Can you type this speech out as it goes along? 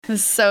This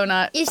is so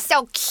not You're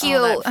so cute.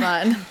 all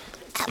that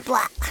fun.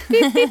 Blah.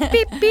 Beep, beep,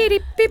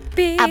 beep, beep,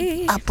 beep,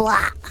 beep.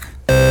 Blah.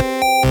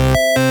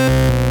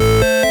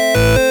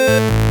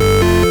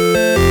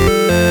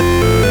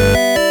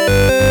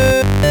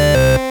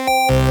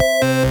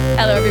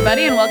 Hello,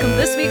 everybody, and welcome to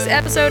this week's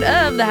episode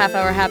of the Half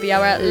Hour Happy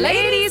Hour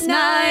Ladies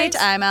Night.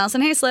 I'm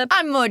Alison Hayslip.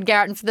 I'm Maud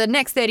Garrett, and for the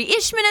next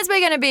 30-ish minutes,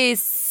 we're going to be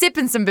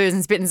sipping some booze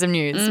and spitting some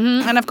news.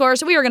 And of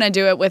course, we are going to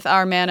do it with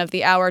our man of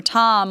the hour,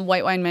 Tom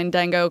White Wine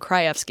Mandango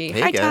Krajewski.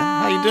 Hey Hi, guys,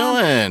 Tom. how you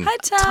doing? Hi,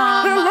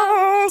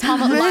 Tom.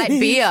 Tom Light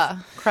Beer,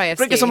 Krajewski.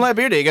 Drinking some light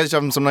beer today. You guys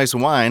have some nice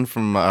wine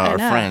from our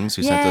know. friends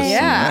who sent us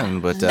Yeah. some in.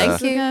 But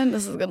Thank you.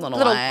 This is a good little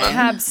wine.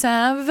 Cab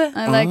Sav.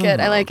 I like it.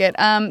 I like it.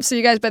 So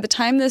you guys, by the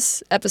time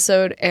this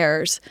episode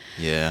airs,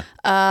 yeah,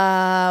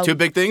 two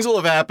big things will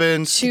have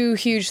happened. two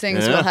huge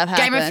things Yeah. will have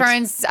happened. Game of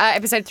Thrones,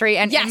 episode 3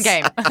 and Yes.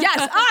 Endgame.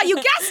 Yes. You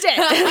guessed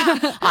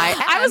it.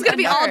 I was going to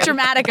be all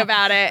dramatic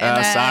about it. And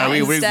then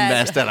Sorry, we instead-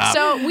 messed it up.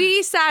 So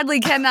we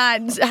sadly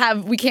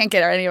we can't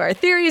get any of our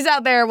theories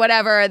out there,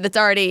 whatever, that's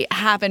already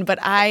happened. But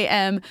I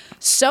am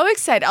so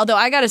excited. Although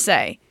I got to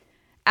say,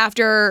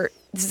 after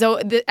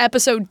the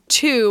episode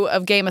 2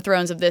 of Game of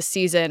Thrones of this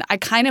season, I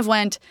kind of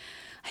went,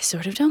 I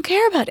sort of don't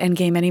care about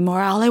Endgame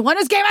anymore. All I want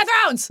is Game of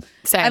Thrones.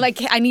 Same.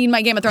 I need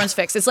my Game of Thrones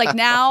fix. It's like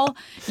now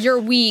your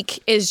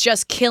week is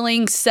just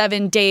killing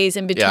 7 days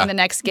in between Yeah. the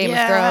next Game of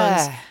Yeah.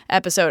 Thrones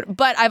episode.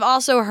 But I've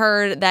also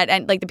heard that,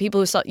 and like the people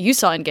who saw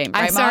Endgame,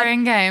 I right, saw Maud?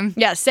 Endgame.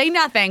 Yeah, say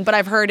nothing, but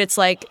I've heard it's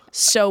like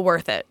so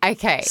worth it.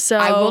 Okay, So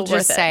I will worth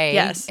just it. say,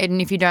 Yes.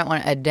 and if you don't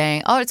want a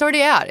dang, it's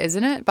already out,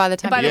 isn't it? By the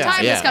time By the Yeah,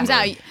 time this yeah. comes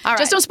out, All right.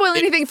 just don't spoil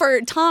anything for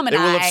Tom and It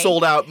will I. have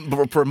sold out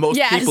for most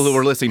Yes. people who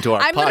are listening to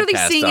our podcast. I'm literally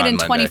seeing it on in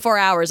Monday. 24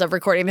 hours of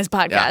recording this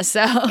podcast.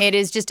 So It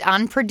is just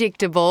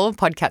unpredictable.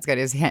 Podcast's got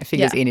his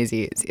fingers Yeah. in his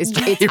ears. It's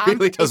He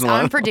really doesn't it's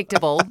want it.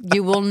 unpredictable.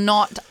 You will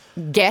not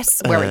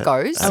guess where it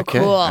goes. Okay.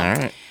 cool. All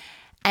right.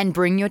 And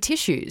bring your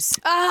tissues.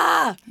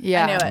 I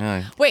Yeah. knew it.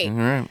 Yeah. Wait, All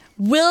right.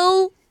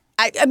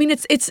 I mean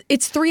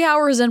it's 3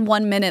 hours and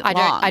 1 minute long.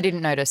 I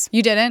didn't notice.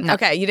 You didn't?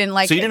 Okay, you didn't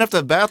like. So you didn't have to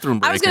have a bathroom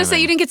break. I was gonna say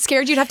you didn't get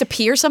scared. You'd have to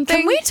pee or something.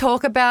 Can we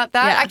talk about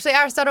that? Yeah. Actually,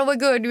 Aristotle, we're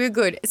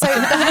good. So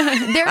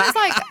there is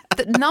like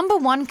the number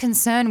one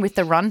concern with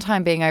the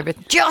runtime being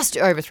just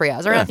over 3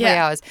 hours, around 3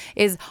 Yeah. hours,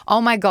 is,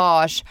 oh my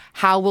gosh,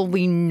 how will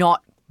we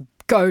not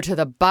go to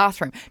the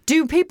bathroom?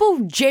 Do people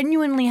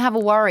genuinely have a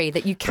worry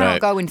that you cannot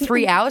Right. go in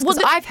 3 hours? Because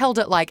I've held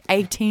it like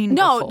 18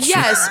 No, before.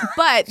 yes,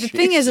 but the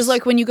thing is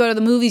like when you go to the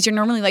movies, you're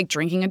normally like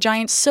drinking a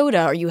giant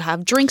soda or you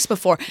have drinks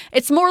before.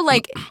 It's more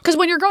like, because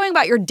when you're going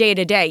about your day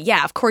to day,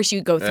 yeah, of course you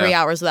go 3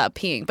 hours without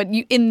peeing. But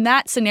in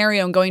that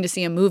scenario and going to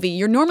see a movie,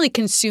 you're normally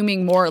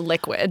consuming more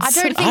liquids. I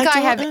don't think I,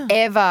 don't have know.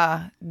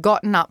 ever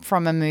gotten up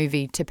from a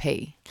movie to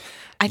pee.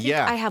 I think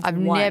Yeah. I have I've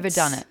once. never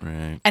done it.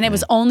 Right. And it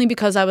was only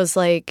because I was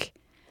like,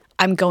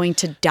 I'm going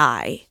to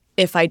die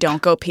if I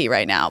don't go pee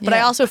right now. But I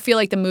Yeah. also feel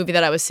like the movie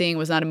that I was seeing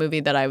was not a movie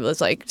that I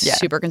was like Yeah.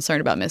 super concerned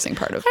about missing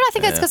part of. I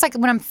think that's because like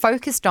when I'm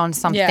focused on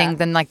something, Yeah.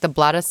 then like the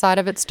bladder side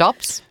of it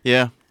stops.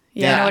 Yeah.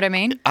 Yeah. You know what I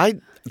mean? I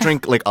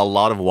drink like a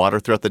lot of water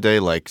throughout the day.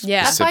 Like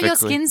Yeah. That's why your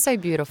specifically- skin's so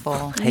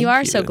beautiful. You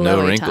are so glowy,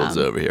 No wrinkles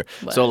Tom. over here.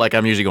 So like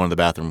I'm usually going to the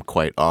bathroom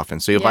quite often.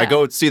 So if I Yeah.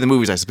 go see the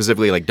movies, I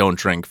specifically like don't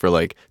drink for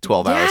like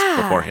 12 hours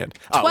Yeah. beforehand.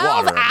 12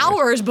 water, I mean.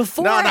 hours No,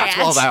 beforehand. not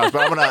 12 hours,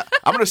 but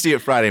I'm gonna see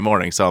it Friday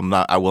morning, so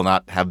I will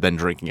not have been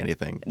drinking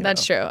anything. you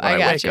That's know, true. when I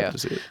got wake you. up to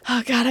see it.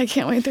 Oh God, I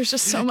can't wait. There's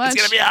just so much.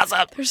 It's gonna be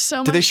awesome. There's so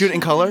much. Did they shoot it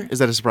in color? Is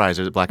that a surprise?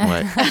 Or is it black and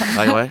white? Black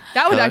and white?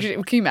 That would Color? actually.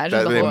 Can you imagine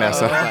That the they whole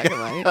mess up. black and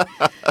white?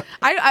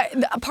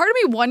 Part of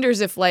me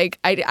wonders if like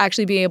I'd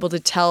actually be able to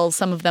tell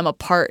some of them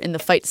apart in the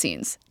fight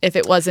scenes if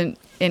it wasn't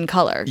in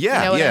color. Yeah,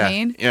 you know what yeah, I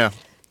mean? yeah.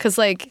 Because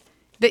like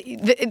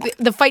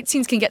the fight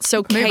scenes can get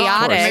so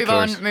chaotic. Of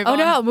course. Move Oh on.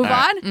 no, move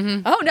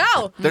on. Oh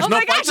no. There's oh no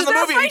my gosh, fights in is the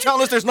there a movie. Are you fight?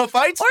 telling us there's no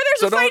fights? Or there's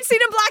So a fight don't- scene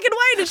in black and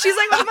white, and she's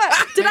like, "What the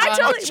fuck? Did I Move on.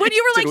 totally?" When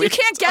you were like, Did "You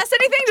we- can't guess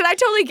anything," did I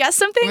totally guess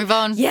something? Move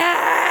on.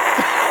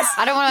 Yes.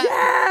 I don't want to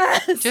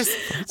Yes. just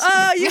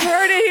Oh, you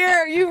heard it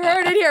here. You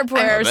heard it here, poor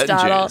Aristotle.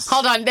 Avengers.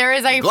 hold on. There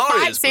is a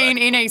Glorious fight scene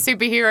black. in a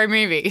superhero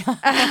movie.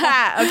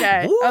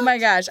 Okay. Oh my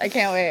gosh, I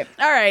can't wait.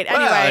 All right.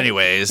 Anyway. Well,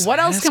 anyways, what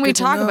else that's can we good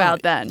to talk know.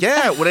 about then?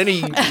 Yeah,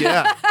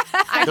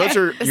 those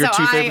are your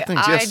two favorite things.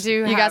 I Yes. do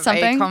You have got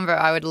something? a convo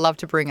I would love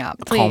to bring up.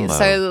 Please. Combo.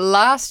 So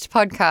last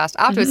podcast,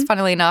 afterwards,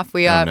 funnily enough,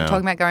 we are no.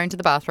 talking about going to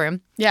the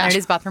bathroom. Yeah. And it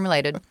is bathroom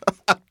related.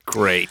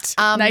 Great.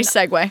 Nice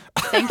segue.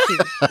 Thank you.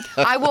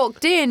 I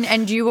walked in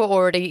and you were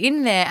already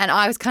in there, and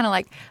I was kind of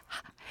like,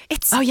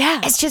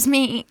 it's just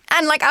me.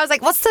 And like I was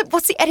like, what's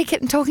the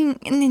etiquette in talking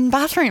in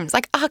bathrooms?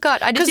 Like, oh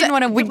God, I just didn't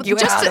want to wig you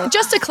out.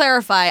 Just to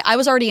clarify, I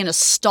was already in a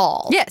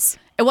stall. Yes.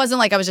 It wasn't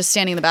like I was just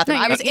standing in the bathroom.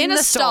 No, I was you're in in a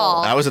the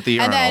stall. I was at the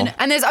And urinal. then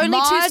And there's only two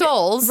Maud-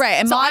 stalls. Right.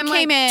 And so Maud I'm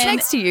came like, in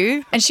next to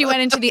you. and she went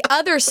into the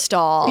other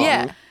stall.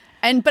 Yeah.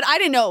 But I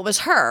didn't know it was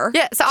her.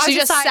 Yeah, so I she was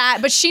just just like-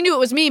 sat, but she knew it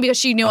was me because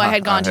she knew I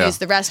had gone to yeah. use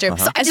the restroom. And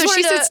so just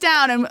she wanted sits to-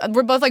 down and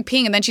we're both like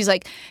peeing, and then she's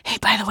like, "Hey,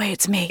 by the way,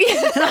 it's me."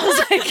 And I was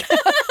like,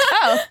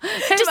 "Oh,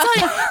 hey,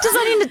 just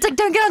letting you like,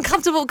 don't get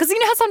uncomfortable because you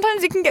know how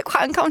sometimes you can get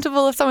quite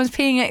uncomfortable if someone's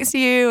peeing next to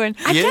you and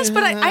I guess,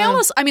 but I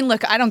almost, I mean,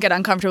 look, I don't get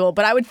uncomfortable,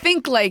 but I would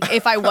think like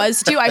if I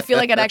was to, I feel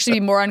like I'd actually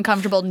be more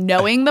uncomfortable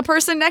knowing the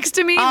person next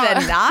to me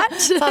than not.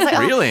 so I was like,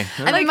 Really?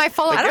 And then my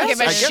follow-up I don't give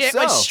a I guess shit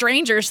what so.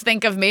 strangers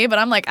think of me, but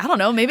I'm like, I don't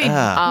know, maybe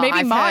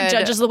I've Maude heard-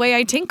 judges the way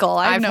I tinkle.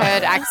 I I've know.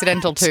 heard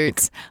accidental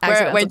toots.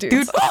 Accidental where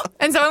toots. dude,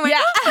 and someone went,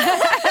 and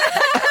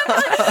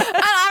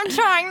I'm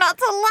trying not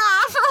to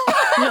laugh.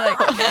 You're like,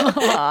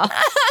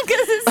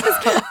 Because it's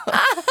just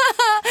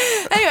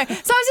anyway,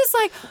 so I was just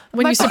like,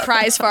 when you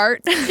surprise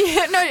fart.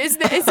 yeah, no, it's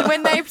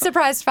when they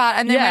surprised fart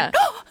and then Yeah. went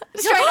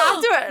straight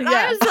after it. And Yeah.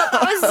 I just thought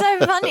that was so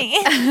funny.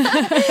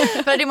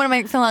 But I didn't want to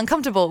make it feel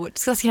uncomfortable, which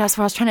is that's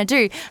what I was trying to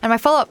do. And my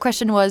follow-up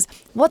question was,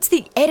 what's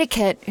the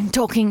etiquette in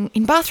talking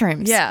in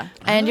bathrooms? Yeah.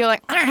 And you're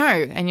like, I don't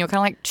know. And you're kind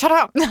of like, shut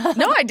up.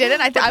 No, I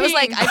didn't. I was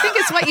like, I think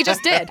it's what you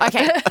just did.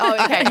 Okay. Oh,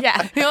 okay.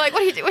 Yeah. You're like,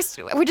 what are you doing?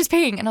 We're just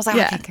peeing. And I was like,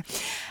 Yeah. okay.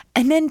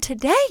 And then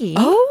today,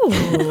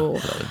 Oh.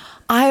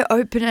 I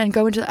open and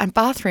go into the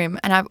bathroom,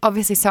 and I'm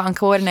obviously so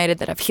uncoordinated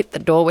that I've hit the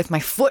door with my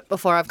foot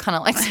before I've kind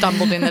of like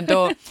stumbled in the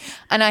door.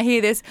 And I hear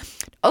this,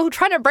 "Oh,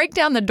 trying to break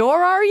down the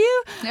door, are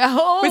you?"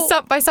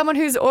 Oh. By someone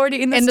who's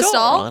already in the In the store.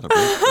 stall?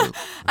 And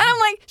I'm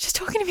like, she's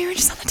talking to me. We're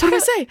just on the door.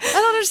 What did I say? I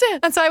don't understand.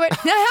 And so I went,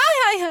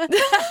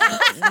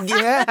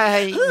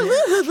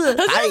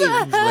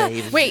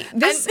 hi. Wait,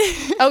 this.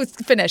 Oh,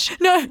 finish.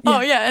 No.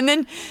 Oh, yeah. And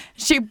then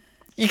you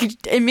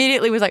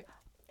immediately was like,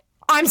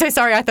 I'm so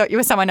sorry. I thought you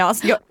were someone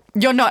else.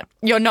 You're not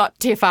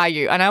Tiff, are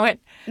you? And I went,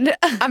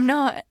 I'm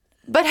not.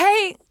 But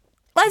hey,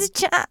 let's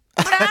chat.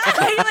 You're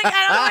like,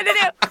 I don't know what to do.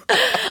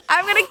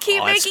 I'm gonna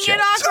keep Let's making chat.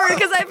 it awkward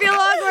because I feel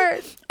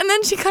awkward. And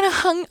then she kind of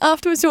hung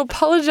afterwards to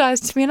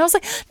apologize to me. And I was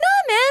like, nah,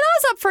 man, I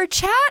was up for a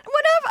chat,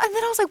 whatever. And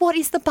then I was like, what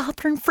is the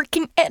bathroom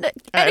freaking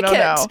etiquette? I don't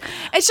know.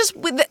 It's just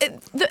with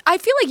I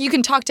feel like you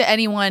can talk to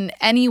anyone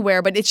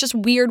anywhere, but it's just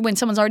weird when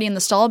someone's already in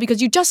the stall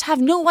because you just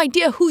have no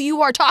idea who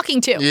you are talking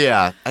to.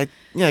 Yeah,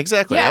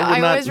 exactly. Yeah, would I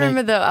not always make-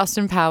 remember the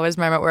Austin Powers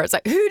moment where it's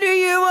like, who do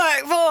you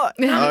work for?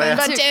 yeah.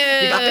 But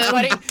You got this,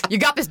 buddy. You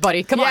got this,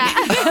 buddy. Come on.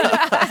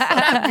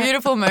 That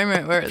beautiful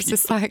moment where it's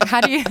just like,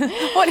 how do you...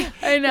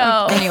 I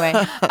know. Anyway.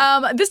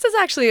 This is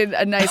actually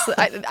a nice.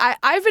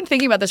 I've been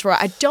thinking about this for a while.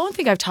 I don't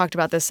think I've talked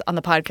about this on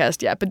the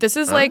podcast yet, but this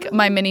is like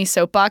my mini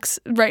soapbox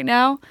right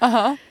now.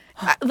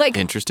 Like,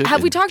 Interested?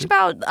 have we talked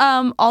about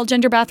all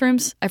gender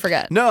bathrooms? I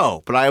forget.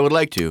 No, but I would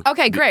like to.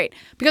 Okay, great.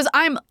 Because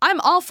I'm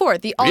all for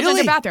it. The all gender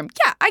Really? bathroom.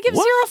 Yeah, I give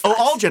What? zero fucks.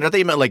 Oh, all gender. I thought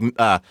you meant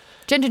like.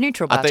 Gender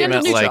neutral I thought you bathroom.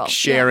 meant neutral, like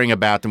sharing a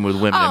bathroom with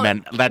women. and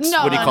men. That's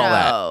no, what do you call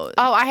that? no.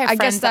 Oh, I have I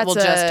friends guess that will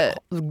that's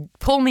just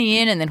pull me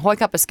in and then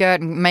hoik up a skirt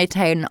and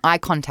maintain eye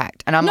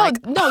contact. And I'm No,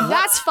 like, no,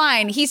 that's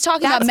fine. He's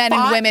talking about men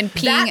and women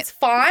peeing. That's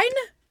fine.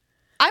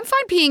 I'm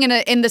fine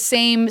peeing in the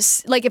same,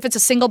 like if it's a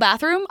single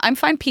bathroom, I'm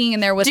fine peeing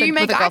in there with Do a, you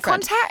make with a eye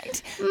girlfriend.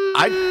 contact?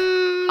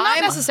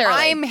 Not necessarily.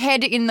 I'm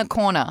head in the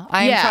corner.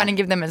 I am Yeah. trying to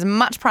give them as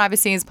much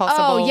privacy as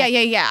possible. Oh,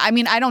 yeah. I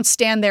mean, I don't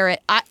stand there.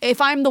 If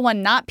I'm the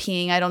one not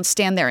peeing, I don't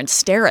stand there and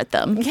stare at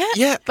them.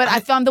 Yeah. But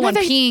if I'm the one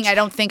they- peeing, I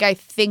don't think I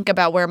think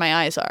about where my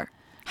eyes are.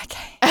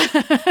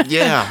 Okay.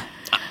 Yeah.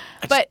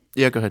 But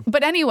Yeah, go ahead.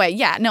 but anyway,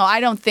 yeah, no, I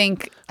don't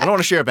think. I don't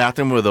want to share a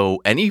bathroom with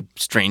any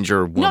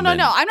stranger woman.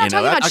 No. I'm not you know,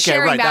 talking about okay,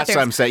 sharing right, bathrooms. That's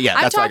what I'm saying. Yeah,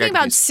 I'm that's why I talking got about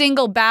confused.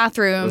 single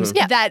bathrooms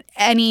that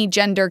any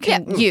gender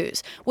can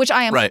use, which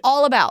I am Right.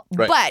 all about.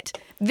 Right. But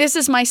this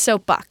is my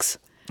soapbox.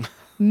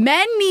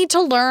 Men need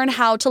to learn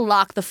how to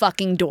lock the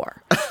fucking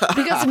door.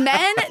 Because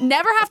men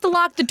never have to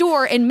lock the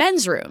door in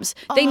men's rooms.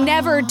 They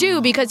never do,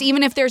 because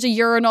even if there's a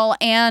urinal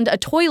and a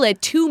toilet,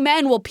 two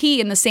men will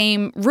pee in the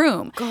same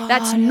room.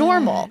 That's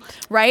normal,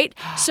 right?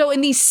 So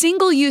in these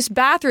single-use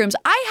bathrooms,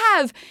 I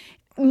have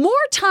more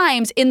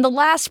times in the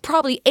last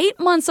probably 8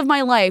 months of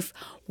my life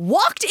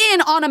walked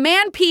in on a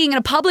man peeing in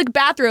a public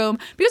bathroom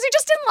because he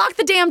just didn't lock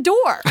the damn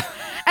door.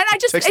 And I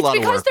just, Takes a it's lot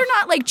of because work. they're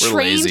not like We're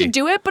trained lazy. to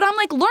do it, but I'm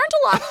like, learn to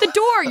lock the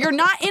door. You're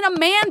not in a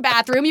man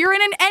bathroom, you're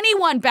in an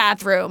anyone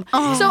bathroom.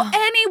 So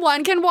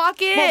anyone can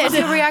walk in. What was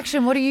the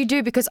reaction? What do you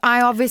do? Because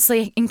I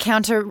obviously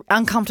encounter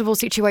uncomfortable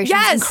situations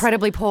Yes.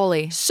 incredibly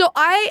poorly. So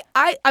I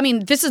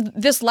mean,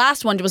 this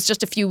last one was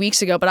just a few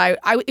weeks ago, but I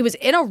it was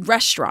in a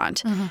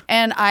restaurant,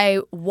 and I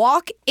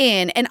walk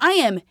in, and I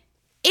am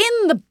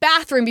in the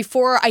bathroom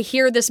before I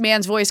hear this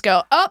man's voice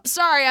go, "Oh,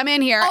 sorry, I'm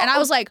in here," and I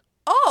was like,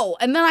 "Oh,"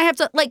 and then I have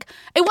to like,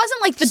 it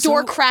wasn't like the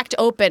door cracked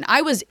open.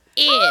 I was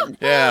in.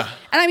 Yeah.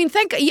 And I mean,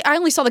 I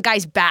only saw the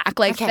guy's back,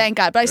 like, thank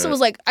God. But I still was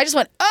like, I just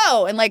went,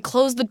 oh, and like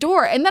closed the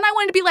door. And then I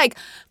wanted to be like,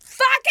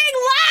 fucking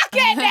lock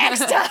it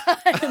next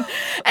time.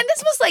 And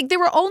this was like, there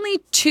were only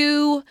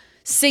two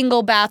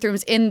single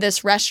bathrooms in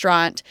this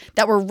restaurant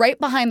that were right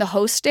behind the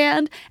host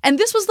stand. And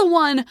this was the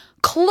one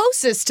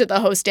closest to the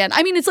host stand.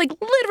 I mean, it's like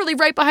literally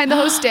right behind the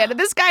host stand. And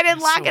this guy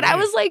didn't lock it. I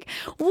was like,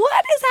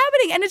 what is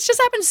happening? And it's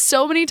just happened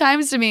so many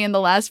times to me in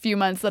the last few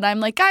months that I'm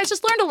like, guys,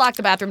 just learn to lock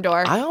the bathroom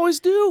door. I always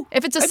do.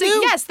 If it's a I do.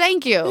 yes,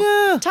 thank you.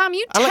 Yeah. Tom,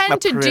 you I like my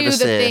tend to do the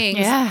privacy. things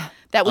Yeah.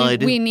 that I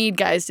do. we need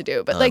guys to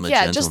do. But I'm a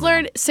just gentleman.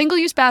 learn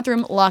single-use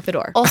bathroom, lock the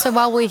door. Also,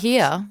 while we're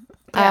here,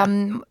 Yeah.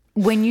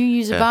 when you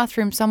use a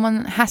bathroom,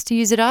 someone has to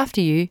use it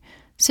after you.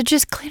 So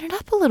just clean it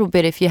up a little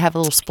bit if you have a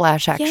little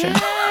splash action.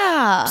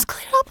 Yeah. Just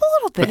clean it up a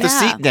little bit. Put the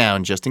seat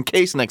down just in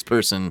case the next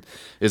person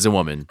is a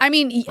woman. I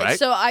mean, Right?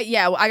 so I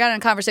got in a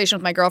conversation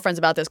with my girlfriends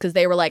about this because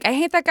they were like, I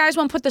hate that guys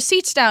won't put the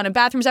seats down in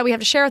bathrooms that we have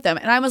to share with them.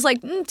 And I was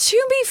like,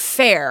 to be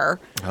fair,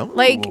 Oh.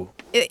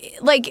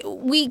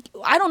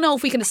 I don't know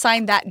if we can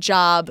assign that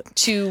job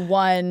to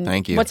one.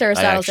 Thank you. What's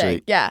Aristotle I actually-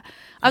 saying? Yeah.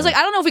 I was like,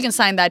 I don't know if we can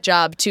assign that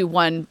job to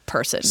one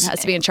person has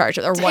to be in charge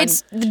of or one.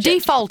 The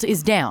default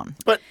is down.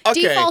 But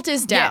okay. Default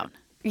is down.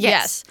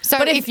 Yes. So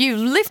but if you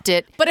lift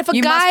it, but if a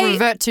you guy- must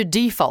revert to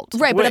default.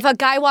 Right, but Wait. if a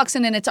guy walks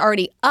in and it's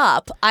already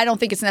up, I don't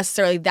think it's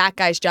necessarily that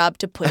guy's job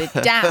to put it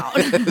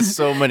down.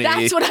 so many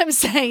That's what I'm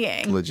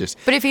saying.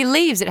 logistics. But if he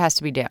leaves, it has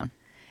to be down.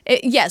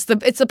 Yes,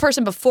 it's the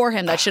person before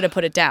him that should have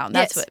put it down.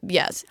 That's Yes. what.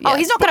 Yes. Oh, yes.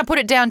 he's not going to put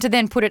it down to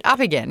then put it up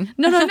again.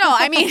 No.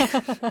 I mean,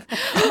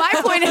 my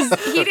point is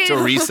he didn't.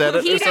 To reset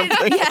it he or didn't-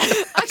 something? Yeah,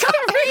 I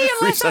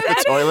couldn't Reset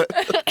the toilet.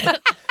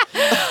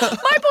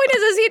 My point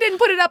is he didn't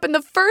put it up in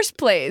the first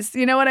place.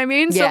 You know what I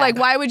mean? So Yeah. like,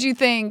 why would you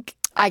think?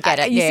 I get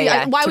it. You Yeah, see,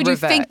 yeah. why To would you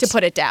think to revert.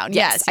 put it down?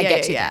 Yes, I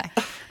get you Yeah.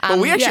 But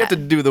we actually yeah. have to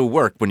do the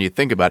work when you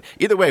think about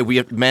it. Either way,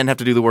 men have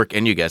to do the work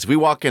and you guys. If we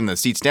walk in, the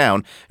seat's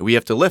down, we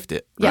have to lift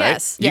it, right?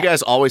 Yes. You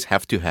guys always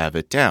have to have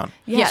it down.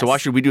 Yes. So why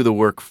should we do the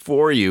work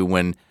for you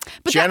when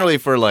generally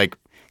for like...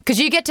 Because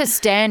you get to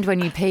stand when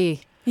you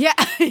pee, Yeah.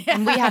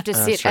 and we have to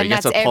sit, right, and you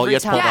have that's to pull, every you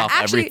have to pull time. Yeah, off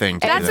actually, everything.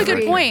 to that's do a good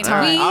that. point. All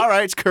right, We- all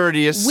right, it's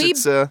courteous.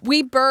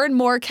 We burn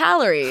more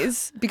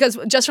calories because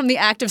just from the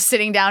act of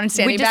sitting down and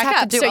standing just back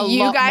have up. to do So a you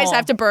lot guys more.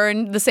 have to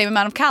burn the same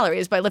amount of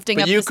calories by lifting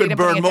but up you the seat could and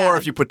putting burn it more down.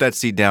 if you put that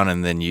seat down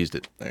and then used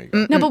it. There you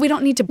go. No, but we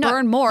don't need to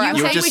burn more. I'm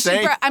you were saying, just we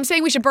should saying- I'm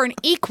saying we should burn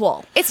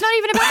equal. It's not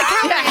even about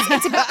the calories.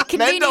 It's about the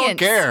Men convenience. don't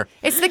care.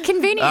 It's the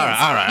convenience.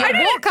 All right.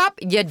 You walk up,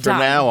 you're From done.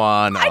 now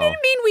on, I didn't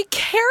mean we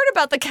cared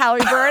about the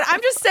calorie burn.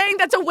 I'm just saying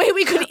that's a way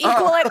we could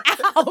equal it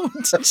out.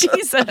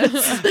 Jesus.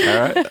 all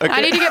right. Okay.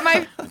 I need to get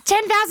my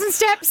 10,000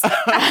 steps. I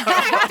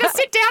have to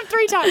sit down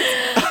 3 times.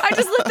 I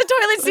just lift the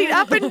toilet seat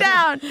up and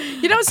down.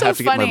 You know what's I so have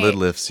to funny? get my lid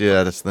lifts.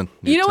 Yeah, that's the.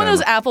 You know when timer.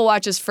 those Apple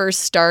Watches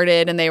first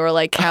started and they were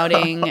like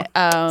counting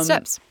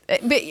Steps.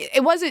 But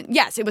it wasn't.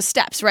 Yes, it was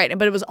steps, right?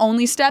 But it was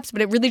only steps.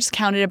 But it really just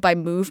counted it by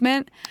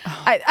movement.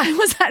 I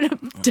was at a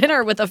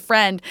dinner with a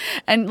friend,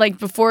 and like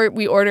before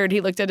we ordered,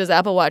 he looked at his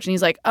Apple Watch and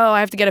he's like, "Oh, I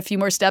have to get a few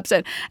more steps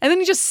in." And then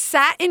he just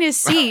sat in his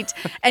seat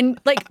and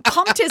like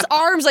pumped his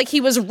arms like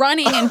he was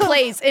running in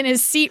place in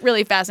his seat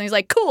really fast. And he's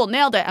like, "Cool,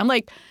 nailed it." I'm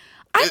like,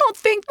 I don't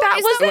think that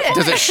was it.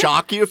 Does it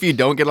shock you if you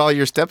don't get all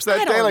your steps that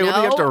I day? don't Like, what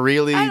do you have to know.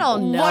 really? I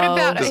don't know. What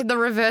about the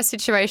reverse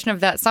situation of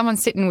that?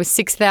 Someone's sitting with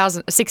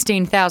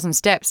 16,000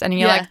 steps, and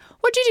you're Yeah. like,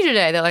 "What'd you do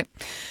today?" They're like,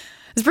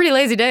 "It's a pretty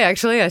lazy day,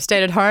 actually. I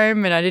stayed at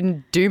home and I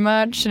didn't do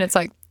much." And it's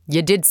like,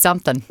 you did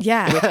something.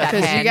 Yeah, that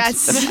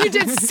because hand. you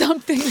did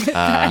something with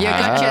that. You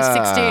got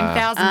your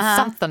 16,000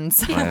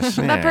 somethings. I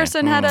see. That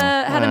person had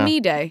a me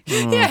day.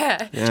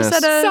 Yeah. Just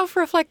had a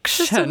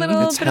Self-reflection. just a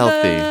little It's bit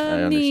healthy. of I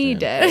a me understand.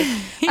 day.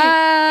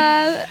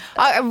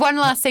 One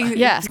last thing,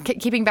 Yeah.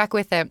 keeping back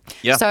with it.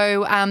 Yeah.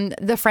 So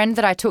the friend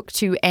that I took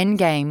to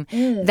Endgame,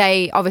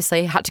 they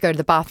obviously had to go to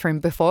the bathroom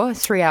before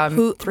 3 hour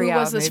Who three-hour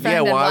was this movie.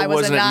 friend and why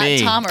was it wasn't not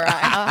me? Tom or I?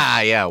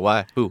 Ah, yeah.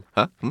 Why? Who?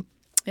 Huh?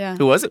 Yeah.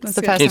 Who was it? It's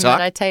the Can you person talk?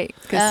 that I take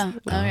because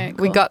Oh, okay,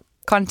 we cool. got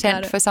content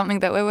Got it. for something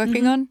that we're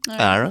working on.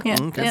 All right. Yeah.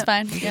 Okay. That's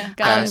fine. Yeah.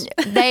 Got it.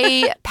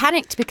 They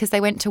panicked because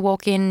they went to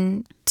walk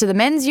in to the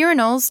men's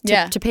urinals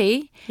Yeah. to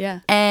pee.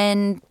 Yeah.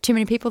 And too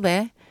many people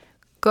there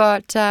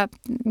got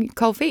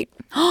cold feet.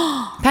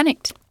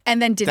 Panicked. And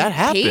then did That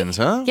he pee? happens,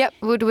 huh? Yep.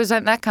 It was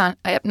like, that can't.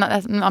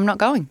 I'm not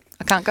going.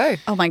 I can't go.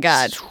 Oh my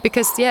God.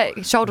 Because,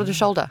 shoulder to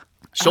shoulder.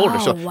 Shoulder.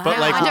 Oh, so, wow. but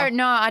like, I don't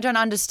know. I don't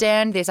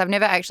understand this. I've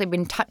never actually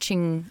been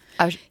touching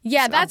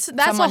Yeah, that's a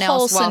someone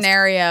whole else whilst-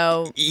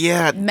 scenario.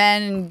 yeah.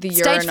 Men in the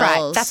Stage urinals.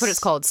 fright. That's what it's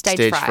called. Stage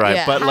Stage fright. fright.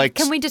 Yeah. But like,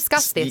 Can we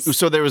discuss this?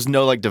 So there was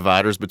no like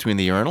dividers between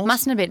the urinals.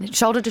 Mustn't have been.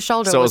 Shoulder to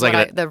shoulder So it was was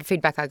like the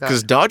feedback I got.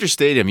 Because Dodger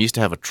Stadium used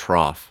to have a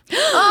trough.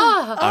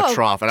 A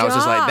trough, and I was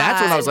just like,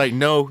 that's when I was like,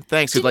 no,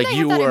 thanks. Because Didn't like they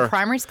you have that were in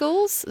primary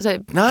schools?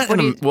 So not what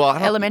in do you- well, I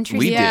don't, elementary.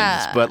 We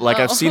Yeah. didn't, but like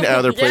I've seen it at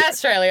other places.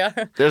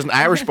 Australia. There's an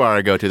Irish bar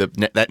I go to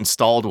that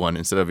installed one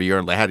instead of a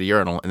urinal. They had a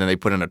urinal, and then they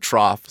put in a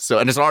trough. So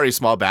and it's already a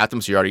small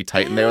bathroom, so you're already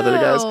tight in there with other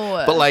guys. Ew.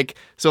 But like,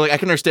 so like I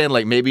can understand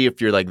like maybe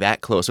if you're like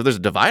that close, if there's a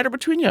divider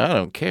between you, I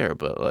don't care.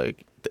 But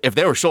like if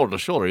they were shoulder to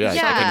shoulder, yeah, I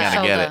can kind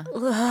of get it.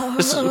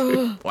 This is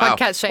weird. Wow.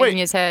 Podcast's shaking Wait,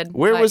 his head.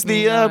 Where like, was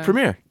the no.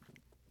 premiere?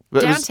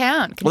 But it was-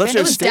 Downtown. Well, that's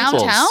It was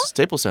downtown?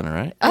 Staples Center,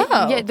 right?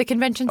 Oh. Yeah, the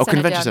convention Oh, center.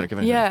 convention center,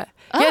 convention Yeah.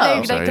 center. Yeah,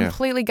 Oh. they Sorry, yeah.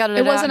 completely gutted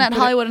It it out wasn't and at put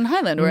it- Hollywood and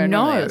Highland where it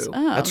No. normally is.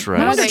 Oh. That's right.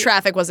 No wonder They-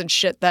 traffic wasn't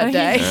shit that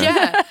day.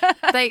 Yeah.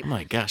 They Oh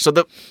my gosh. So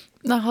the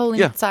the whole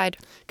Yeah. inside.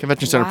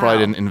 convention center Wow. probably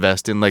didn't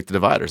invest in like the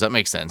dividers. That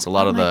makes sense. A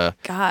lot of the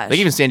gosh. like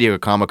even San Diego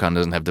Comic-Con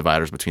doesn't have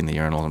dividers between the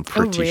urinals. I'm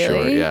pretty sure.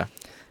 really? Yeah.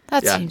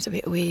 That Yeah. seems a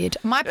bit weird.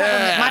 My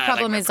like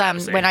problem my is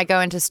privacy. when I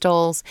go into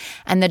stalls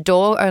and the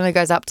door only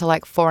goes up to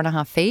like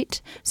 4.5 feet,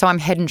 so I'm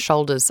head and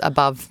shoulders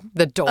above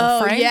the door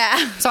Oh, frame.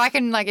 yeah. So I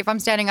can like if I'm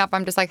standing up,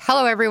 I'm just like,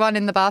 "Hello, everyone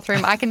in the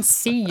bathroom. I can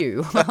see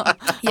you.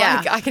 Yeah.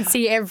 Like, I can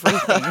see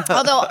everything."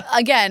 Although,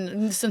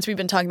 again, since we've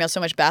been talking about so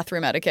much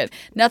bathroom etiquette,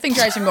 nothing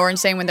drives me more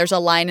insane when there's a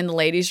line in the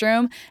ladies'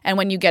 room, and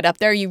when you get up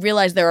there, you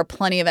realize there are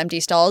plenty of empty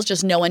stalls,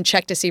 just no one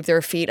checked to see if there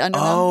are feet under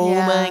them. Oh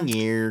Yeah. my god.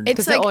 It's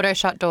Because like, the auto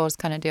shut doors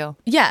kind of deal.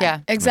 yeah,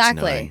 exactly.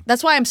 annoying.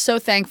 That's why I'm so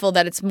thankful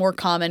that it's more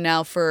common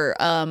now for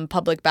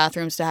public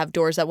bathrooms to have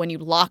doors that when you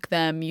lock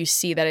them, you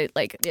see that it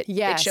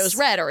Yes. shows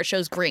red or it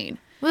shows green.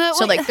 Well,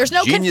 So like, there's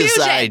no Genius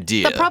confusion.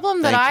 idea. The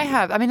problem that Thank I you.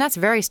 have, I mean, that's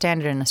very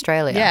standard in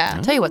Australia. Yeah.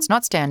 I'll tell you what's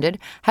not standard,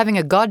 having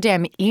a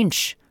goddamn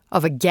inch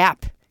of a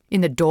gap in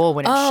the door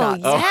when it Oh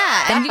shuts.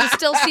 yeah, and you can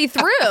still see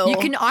through.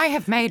 I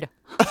have made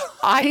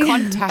eye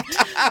contact.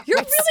 You're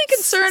really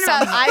concerned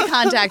about eye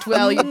contact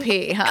while you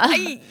pee, huh?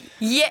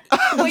 Yeah,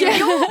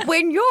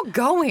 when you're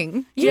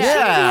going, you Yeah.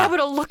 shouldn't be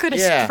able to look at a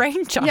Yeah.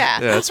 stranger. Yeah.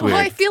 Yeah, that's Well,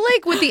 I weird. feel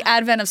like with the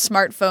advent of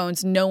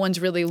smartphones, no one's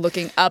really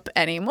looking up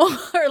anymore.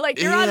 Like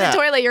you're on the Yeah.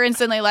 toilet, you're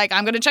instantly like,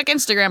 I'm going to check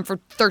Instagram for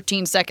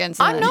 13 seconds.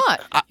 and I'm then-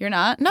 not. You're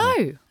not?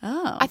 No.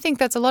 Oh. I think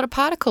that's a lot of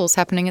particles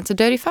happening. It's a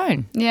dirty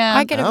phone. Yeah.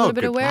 I get a Oh, little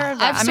bit good aware point. of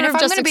that. I've I mean, sort if of I'm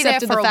just going to be there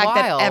accepted for the a fact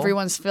while, that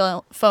everyone's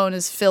phone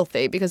is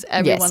filthy because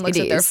everyone yes, looks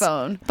it at their is.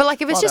 phone. But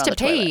like, if it's while just they're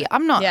a on the pee, toilet.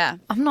 I'm not. Yeah.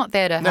 I'm not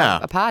there to have No.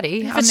 a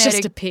party. I'm it's there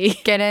just to a pee.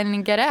 get in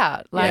and get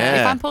out. Like,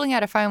 Yeah. if I'm pulling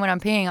out a phone when I'm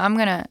peeing, I'm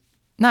gonna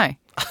no.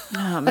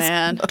 Oh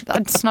man.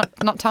 It's not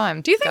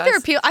time. Do you think there are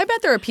people? I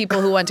bet there are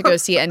people who went to go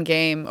see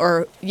Endgame,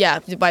 or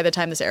by the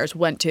time this airs,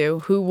 went to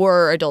who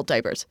wore adult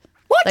diapers.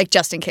 What? Like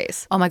just in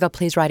case. Oh my god!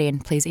 Please write in.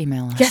 Please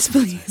email us. Yes,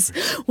 please.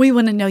 We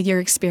want to know your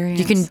experience.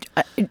 You can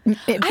I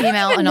don't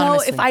email even know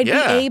anonymously. if I'd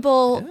Yeah. be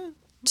able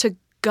to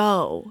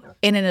go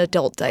in an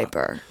adult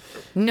diaper.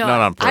 no.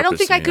 Not on purpose. I don't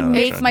think I could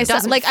make myself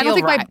Doesn't like I don't feel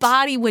think my right.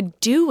 body would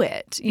do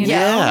it. You know?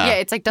 Yeah. Yeah,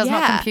 it's like does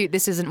not Yeah. compute.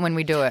 This isn't when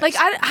we do it. Like,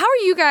 how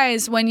are you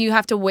guys when you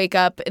have to wake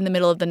up in the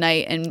middle of the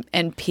night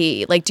and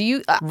pee? Like, do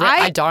you?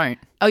 I don't.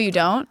 Oh, you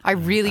don't? I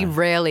really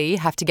rarely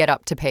have to get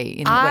up to pee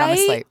when I'm I-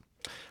 asleep.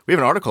 We have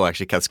an article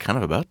actually that's kind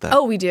of about that.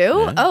 Oh, we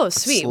do. Oh,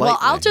 sweet. Well,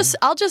 I'll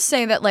Slightly. just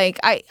say that like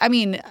I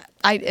mean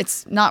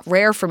it's not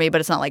rare for me,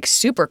 but it's not like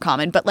super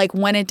common. But like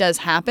when it does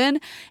happen,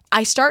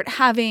 I start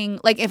having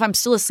like if I'm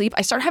still asleep,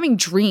 I start having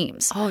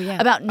dreams. Oh,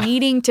 yeah. About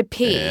needing to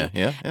pee.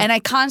 Yeah. And I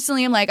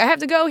constantly am like, I have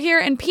to go here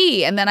and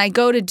pee, and then I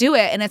go to do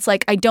it, and it's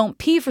like I don't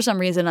pee for some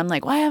reason. I'm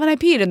like, why haven't I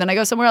peed? And then I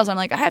go somewhere else. I'm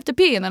like, I have to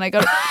pee, and then I go,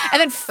 and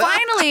then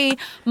finally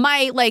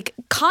my like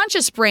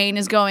conscious brain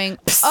is going,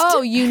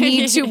 oh, you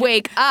need to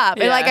wake up,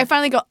 and like Yeah. I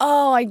finally go,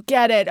 oh, I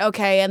get it,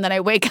 okay, and then I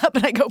wake up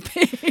and I go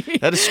pee.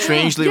 That is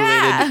strangely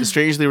Yeah.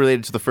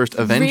 related to the first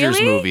Avengers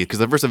Really? movie, because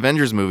the first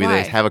Avengers movie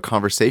Why? they have a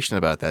conversation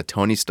about that.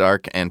 Tony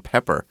Stark and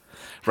Pepper.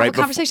 a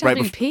conversation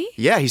having pee?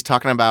 Yeah, he's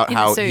talking about In the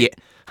how suit.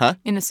 huh?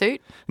 In the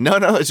suit? No,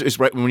 it's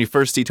right when you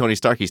first see Tony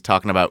Stark. He's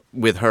talking about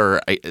with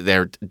her.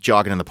 They're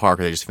jogging in the park,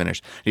 or they just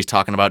finished. He's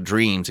talking about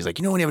dreams. He's like,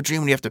 when you have a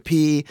dream when you have to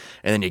pee,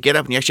 and then you get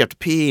up and you actually have to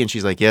pee. And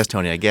she's like, yes,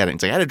 Tony, I get it. And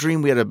it's like, I had a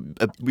dream we had we Oh,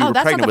 were that's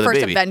not pregnant the with a first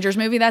baby. Avengers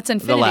movie. That's The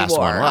Infinity last War.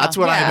 one. Well, that's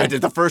what I Yeah.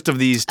 meant. The first of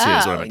these two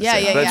is what I meant to yeah,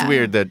 say. yeah, But it's yeah.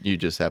 weird that you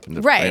just happened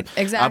to. Right,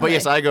 exactly. But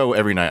yes, I go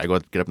every night. I get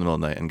up in the middle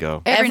of the night and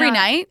go. Every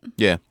night?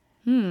 Yeah.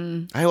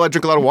 I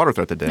drink a lot of water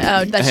throughout the day.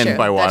 Oh, that's and true.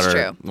 by water, That's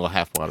true. well,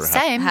 half water.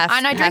 Same. Half-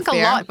 and I drink half a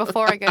beer. lot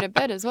before I go to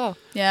bed as well.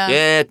 Yeah.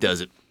 Yeah, it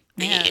does it.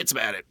 It's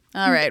about it.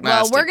 All right. Well,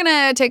 Nasty. we're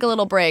gonna take a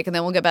little break, and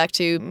then we'll get back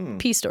to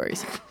pee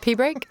stories. Pee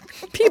break?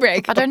 Pee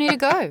break. I don't need to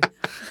go.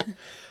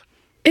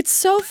 It's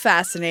so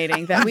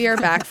fascinating that we are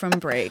back from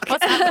break.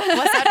 What's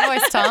that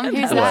voice, Tom?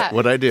 Who's that?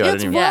 What'd I do? I didn't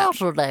even. Yeah.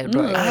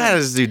 I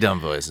just do dumb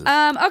voices.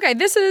 Okay,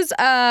 this is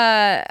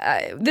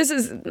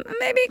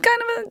maybe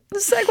kind of a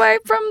segue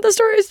from the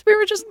stories we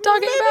were just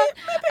talking about.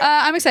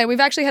 I'm excited. We've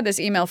actually had this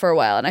email for a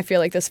while, and I feel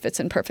like this fits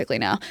in perfectly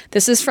now.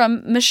 This is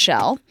from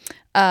Michelle,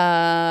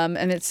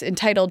 and it's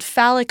entitled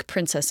 "Phallic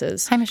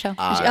Princesses." Hi, Michelle.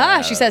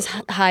 She says,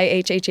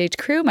 "Hi, HHH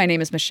crew. My name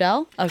is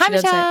Michelle." Oh, Hi, she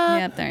does say, Michelle.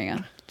 yeah, there you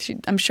go.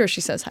 I'm sure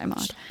she says hi,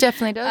 Maud.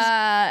 Definitely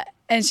does.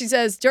 And she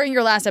says, during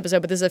your last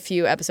episode, but this is a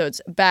few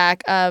episodes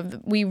back,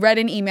 we read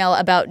an email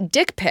about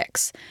dick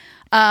pics.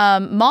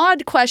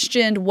 Maud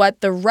questioned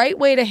what the right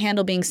way to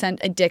handle being sent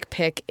a dick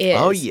pic is.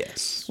 Oh,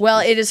 yes. Well,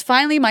 it is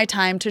finally my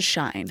time to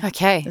shine.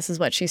 Okay. This is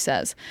what she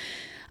says.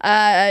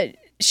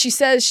 She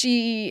says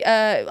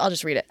I'll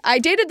just read it. I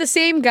dated the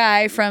same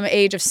guy from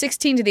age of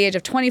 16 to the age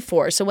of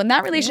 24. So when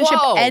that relationship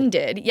Whoa.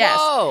 ended, yes,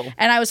 Whoa.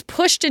 and I was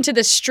pushed into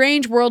this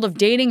strange world of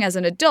dating as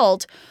an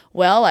adult,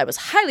 well, I was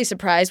highly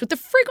surprised with the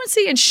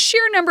frequency and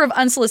sheer number of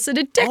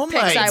unsolicited dick Oh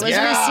pics my I was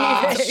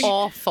God. receiving.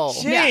 Awful.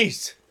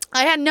 Jeez.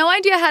 I had no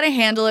idea how to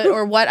handle it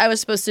or what I was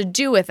supposed to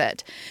do with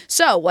it.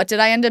 So, what did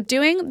I end up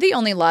doing? The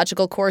only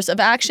logical course of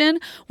action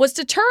was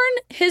to turn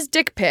his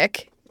dick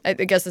pic, I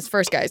guess this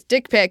first guy's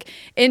dick pic,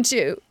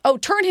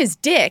 turn his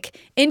dick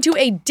into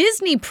a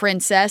Disney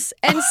princess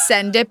and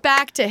send it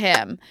back to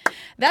him.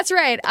 That's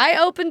right. I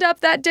opened up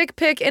that dick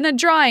pic in a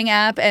drawing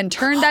app and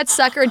turned that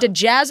sucker into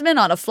Jasmine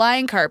on a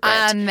flying carpet.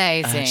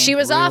 Amazing. She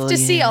was off to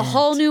see a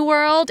whole new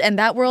world, and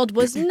that world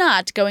was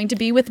not going to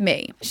be with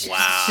me.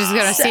 Wow. She's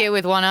going to see it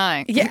with one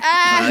eye.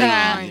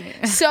 Yeah.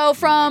 So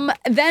from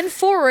then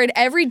forward,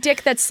 every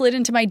dick that slid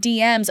into my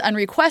DMs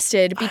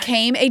unrequested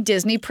became a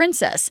Disney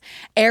princess.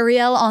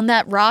 Ariel on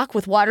that rock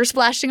with water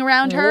splashing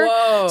around her.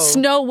 Whoa.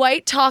 Snow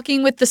White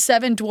talking with the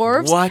 7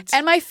 dwarves. What?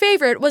 And my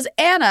favorite was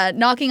Anna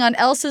knocking on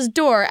Elsa's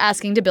door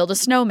asking to build a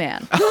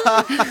snowman.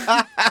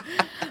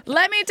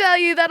 Let me tell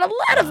you that a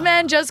lot of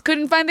men just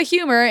couldn't find the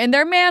humor in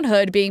their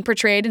manhood being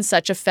portrayed in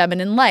such a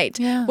feminine light,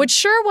 which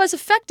sure was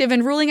effective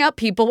in ruling out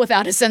people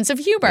without a sense of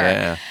humor.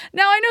 Yeah.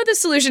 Now, I know this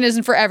solution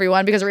isn't for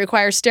everyone because it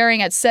requires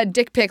staring at said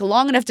dick pic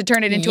long enough to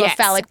turn it into a Yes.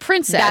 phallic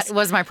princess. That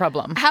was my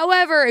problem.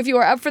 However, if you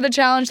are up for the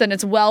challenge, then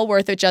it's well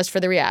worth it just for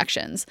the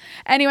reactions.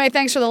 Anyway,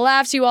 thanks for the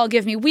laughs you all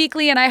give me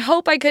weekly, and I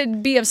hope I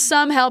could be of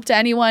some help to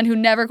anyone who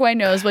never quite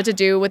knows what to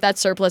do with that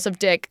surplus of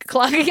dick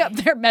clogging up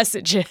their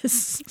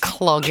messages.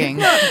 Clogging.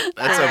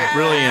 That's a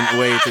brilliant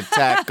way to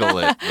tackle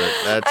it. But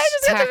that's I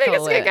just have to make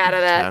a kick out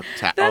of that.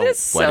 That is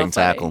so wedding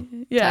funny. tackle.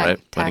 Yeah. Right?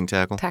 Wedding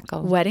tackle.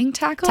 Tackle. Wedding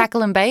tackle?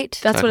 Tackle and bait.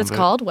 That's Tackle what it's and bait.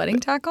 called? Wedding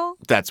tackle?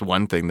 That's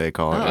one thing they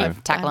call it. Yeah.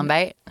 Tackle and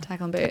bait.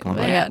 Tackle and bait. Tackle and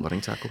Oh, bait. yeah.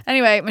 Wedding tackle.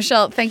 Anyway,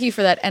 Michelle, thank you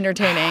for that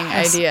entertaining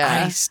idea.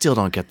 I still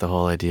don't get the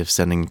whole idea of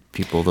sending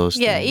people those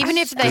Yeah, things. even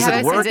if they Does have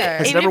it a work? sense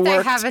Has it even ever if they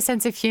worked? have a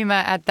sense of humor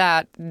at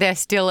that, they're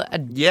still a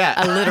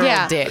Yeah. literal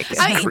Yeah. dick.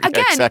 Again,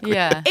 Exactly.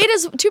 Yeah. it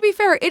is, to be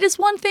fair, it is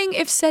one thing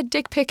if said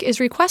dick pic is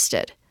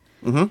requested.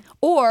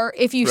 Or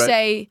if you Right.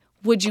 say,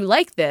 would you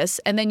like this?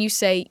 And then you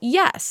say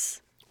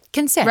yes.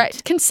 Consent.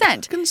 Right.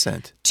 Consent.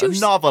 Consent. To, a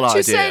novel to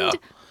idea. send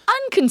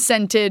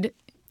unconsented,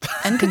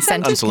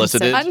 Unconsented.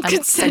 Unsolicited.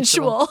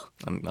 unconsensual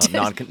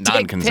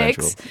Non-consensual.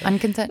 pics.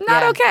 Unconsent.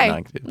 Not yeah.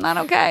 okay. Not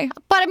okay.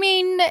 But I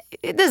mean,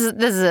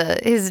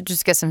 here's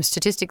just get some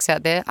statistics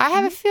out there. I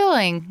have a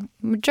feeling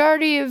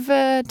majority of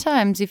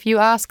times, if you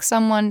ask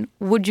someone,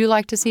 "Would you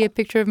like to see a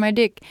picture of my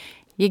dick?"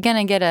 you're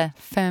gonna get a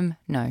firm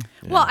no.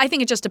 Well, I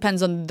think it just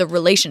depends on the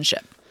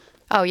relationship.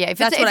 Oh yeah, if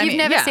That's what I you've mean,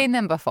 never yeah. seen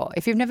them before,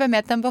 if you've never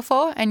met them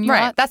before, and you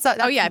Right. are, that's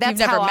Oh, yeah, if that's you've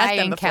never how met I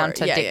them before.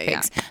 encounter Yeah, dick yeah,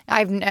 pics.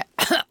 I've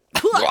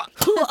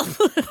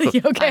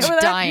You okay I'm over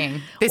there?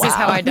 dying. This is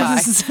how I die.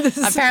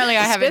 Apparently,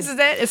 I have This is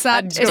it. It's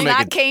not. It's make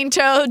not it- cane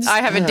toads.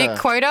 I have a dick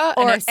quota,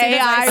 Or and as soon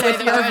as I AI say with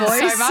the your word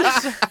voice. so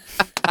much,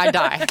 I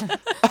die.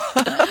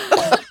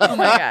 Oh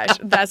my gosh,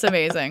 that's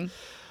amazing.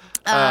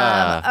 Okay,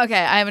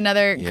 I have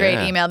another great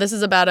Yeah. email. This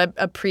is about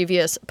a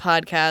previous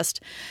podcast.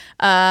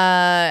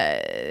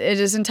 It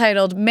is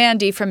entitled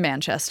 "Mandy from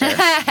Manchester."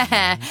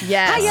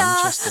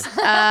 Yes.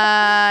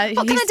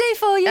 What can I do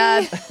for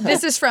you?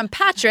 This is from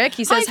Patrick.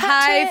 He says,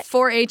 Hi, hi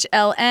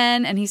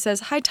 4HLN. And he says,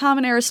 hi, Tom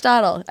and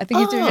Aristotle. I think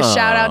he's doing a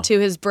shout out to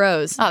his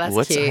bros. Oh, that's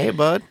What's cute. hey,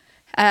 bud?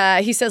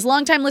 He says,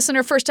 longtime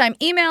listener, first time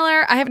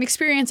emailer. I have an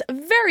experience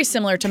very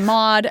similar to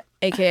Maud,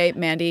 aka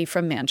Mandy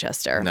from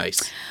Manchester.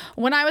 Nice.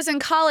 When I was in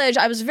college,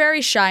 I was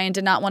very shy and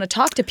did not want to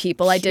talk to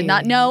people I did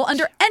not know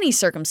under any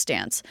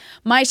circumstance.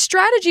 My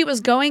strategy when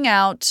going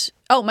out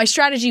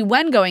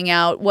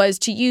was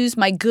to use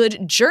my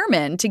good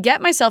German to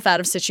get myself out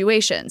of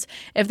situations.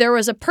 If there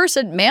was a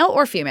person, male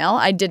or female,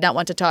 I did not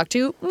want to talk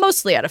to,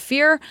 mostly out of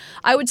fear,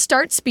 I would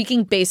start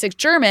speaking basic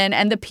German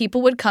and the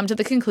people would come to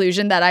the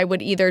conclusion that I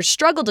would either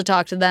struggle to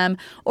talk to them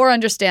or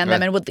understand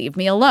them and would leave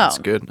me alone. That's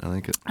good. I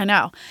like it. I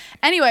know.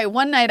 Anyway,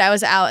 one night I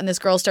was out and this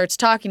girl starts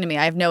talking to me.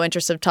 I have no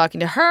interest of talking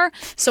to her.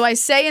 So I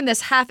say in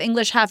this half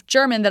English, half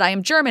German that I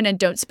am German and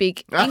don't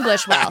speak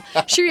English well.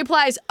 She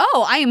replies,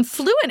 oh, I am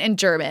fluent in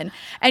German.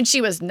 And she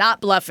was not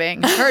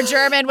bluffing. Her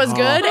German was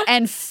good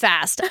and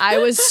fast. I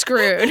was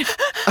screwed.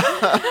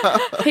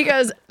 He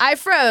goes, I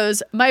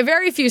froze. My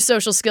very few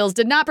social skills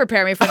did not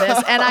prepare me for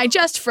this. And I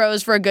just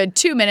froze for a good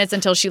 2 minutes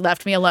until she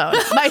left me alone.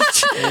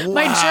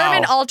 My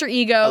German alter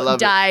ego love it.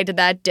 died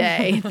that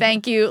day.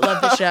 Thank you.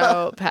 Love the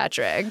show,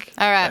 Patrick.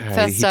 All right,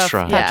 first he off,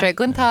 tried. Patrick,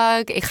 guten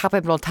Tag. Ich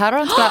habe blaue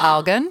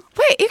Augen.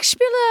 Wait, ich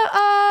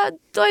spiele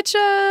deutsche.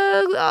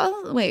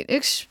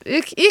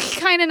 Ich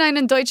kann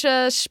einen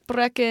Deutsche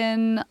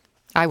sprechen.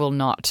 I will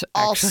not.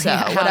 Also,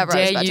 actually. whatever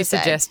I was How dare about you to say.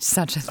 suggest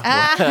such a thing?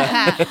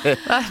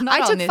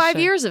 I took 5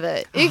 years of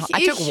it. I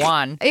took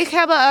one. Ich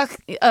habe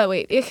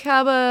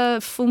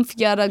 5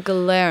 Jahre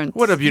gelernt.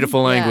 What a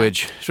beautiful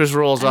language. Just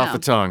rolls off know. the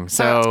tongue.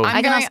 So,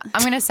 I'm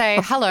going to say,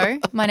 hello,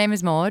 my name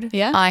is Maud.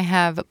 Yeah? I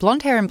have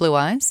blonde hair and blue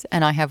eyes,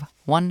 and I have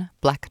one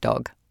black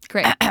dog.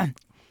 Great.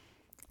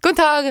 Guten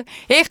Tag,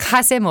 ich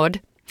heiße Maud.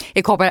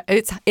 Ich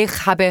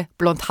habe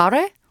blonde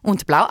Haare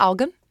und blaue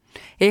Augen.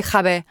 Ich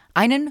habe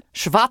einen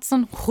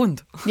schwarzen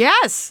Hund.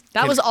 Yes,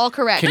 that was all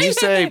correct. Can you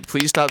say,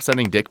 please stop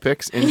sending dick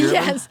pics in German?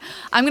 Yes,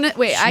 I'm gonna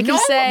wait. I can No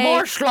say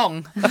more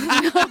Schlong.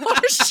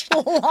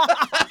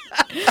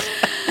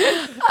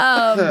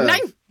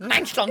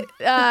 Nein, Schlong.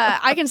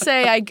 I can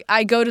say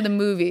I go to the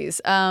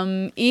movies.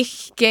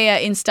 Ich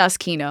gehe ins das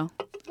Kino.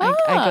 I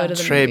go to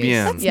the Très movies.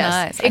 bien. That's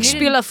Yes. nice. Ich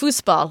spiele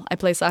Fußball. I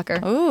play soccer.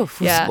 Oh,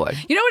 Yeah. Fußball.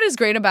 You know what is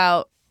great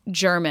about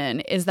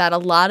German is that a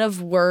lot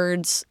of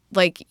words,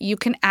 like you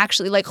can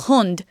actually, like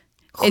Hund,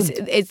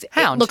 it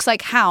Hound. looks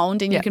like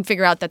hound, and you can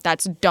figure out that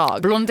that's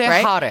dog. Blonde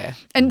right? Haare.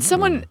 And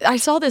someone, I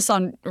saw this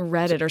on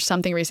Reddit or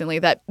something recently,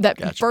 that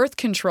birth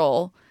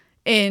control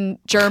in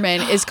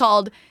German is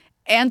called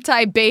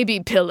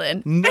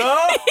anti-baby-pillen.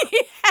 No.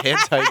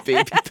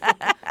 Anti-baby.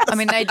 I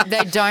mean, they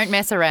don't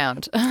mess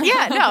around.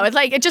 Yeah, no, it's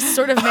like it just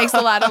sort of makes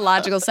a lot of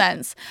logical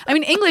sense. I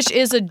mean, English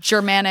is a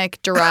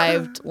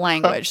Germanic-derived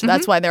language.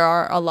 That's why there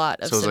are a lot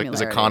of So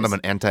similarities. is a condom an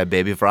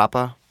anti-baby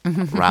wrapper?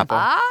 Wrapper?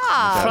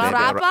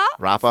 Wrapper?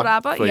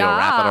 Frappa, So you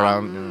wrap it yeah.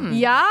 around.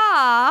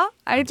 Yeah,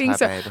 I think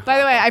so. Anti-baby By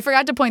the way, I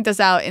forgot to point this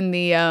out in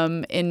the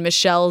in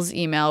Michelle's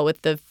email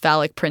with the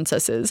phallic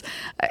princesses.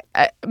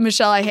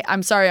 Michelle,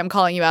 I'm sorry I'm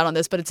calling you out on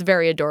this, but it's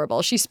very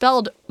adorable. She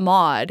spelled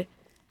Maud,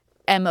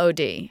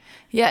 M-O-D.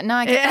 Yeah, no,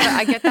 I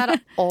get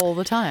that all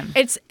the time.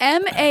 It's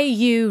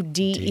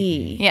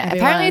M-A-U-D-E. Yeah, everyone.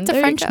 apparently it's a There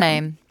you French go.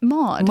 name.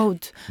 Maud.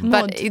 Mode.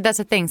 But that's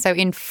the thing. So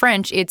in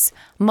French, it's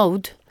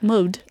mode.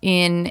 Maud.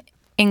 In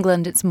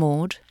England, it's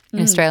Maud.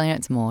 In Australia,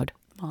 it's Maud.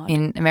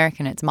 In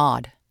American, it's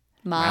Maud.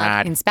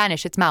 Maud. In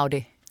Spanish, it's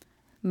Maudi.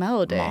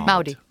 Maud.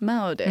 Maudi.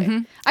 Maud.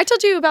 I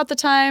told you about the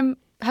time.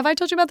 Have I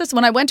told you about this?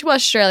 When I went to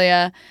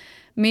Australia,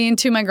 me and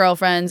two of my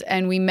girlfriends,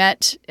 and we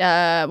met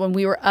when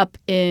we were up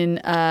in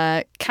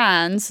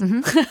Cairns.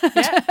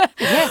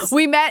 Yes.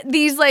 We met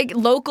these like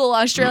local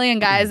Australian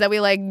guys that we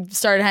like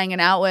started hanging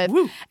out with,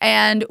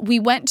 and we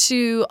went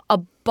to a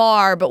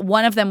bar, but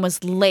one of them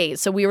was late,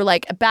 so we were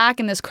like back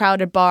in this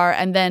crowded bar,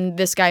 and then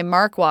this guy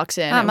Mark walks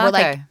in, and we're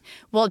like, Marco.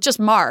 well, just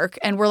Mark,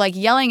 and we're like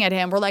yelling at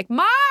him. We're like,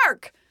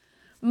 Mark,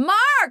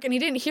 and he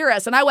didn't hear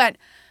us, and I went,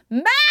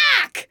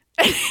 Mac.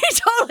 And he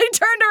totally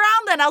turned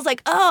around then. I was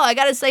like, oh, I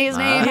got to say his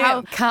name.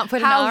 How, Can't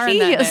put an how R in he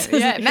that is.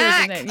 name. Yeah, Here's his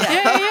Mac. name.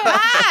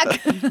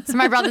 Yeah. Mac. So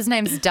my brother's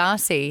name's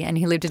Darcy, and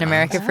he lived in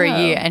America for a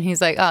year. And he's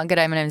like, "Oh,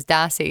 g'day, my name's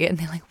Darcy." And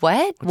they're like,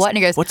 "What? What?" And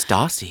he goes, What's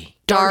Darcy?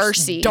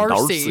 Darcy.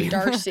 Darcy.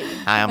 Darcy.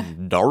 I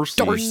am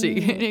Darcy.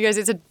 Darcy. And he goes,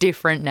 "It's a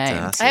different name."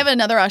 Darcy. I have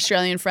another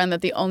Australian friend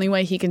that the only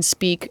way he can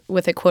speak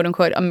with a quote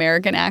unquote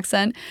American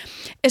accent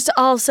is to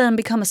all of a sudden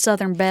become a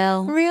Southern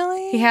belle.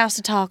 Really? He has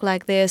to talk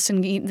like this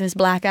and eat his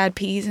black eyed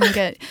peas and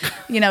get,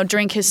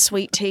 drink his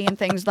sweet tea and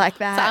things like It's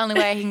the that. only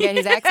way he can get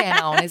his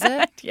accent on, is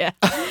it? Yeah.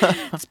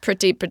 It's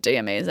pretty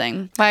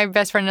amazing. My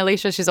best friend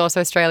Alicia, she's also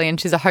Australian.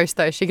 She's a host,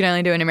 though. She can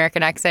only do an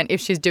American accent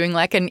if she's doing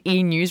like an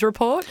e-news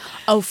report.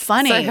 Oh,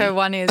 funny. So her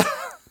one is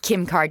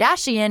Kim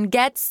Kardashian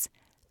gets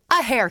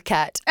a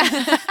haircut.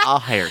 A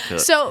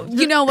haircut. So,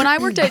 when I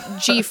worked at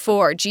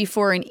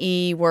G4 and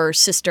E were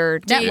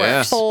sister networks.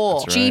 Yes,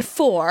 Four. that's right.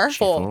 G4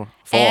 Four.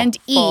 and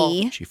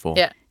E G4.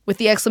 Yeah. with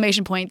the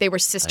exclamation point, they were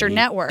sister E.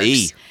 networks.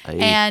 E.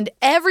 And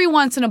every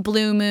once in a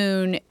blue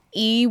moon,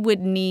 E would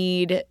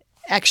need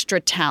extra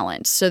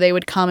talent. So they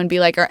would come and be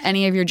like, are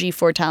any of your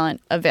G4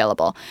 talent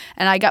available?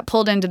 And I got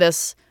pulled into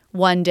this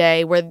one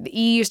day where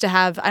E used to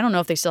have, I don't know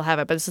if they still have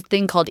it, but it's a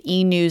thing called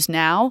E News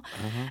Now,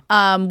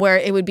 where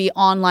it would be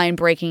online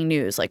breaking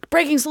news, like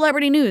breaking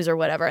celebrity news or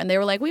whatever. And they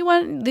were like, we're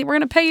going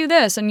to pay you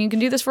this and you can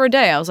do this for a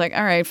day. I was like,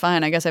 all right,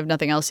 fine. I guess I have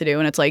nothing else to do.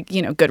 And it's like,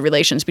 good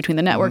relations between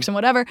the networks and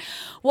whatever.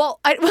 Well,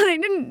 what I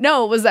didn't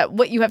know was that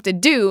what you have to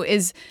do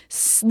is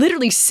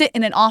literally sit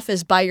in an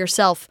office by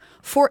yourself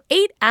for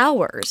 8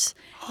 hours.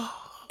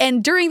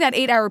 And during that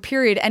 8-hour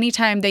period,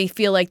 anytime they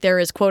feel like there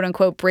is quote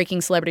unquote breaking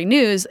celebrity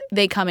news,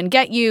 they come and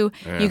get you.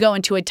 You go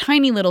into a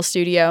tiny little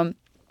studio.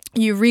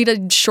 You read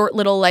a short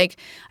little, I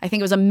think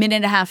it was a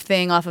 1.5-minute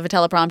thing off of a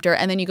teleprompter,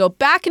 and then you go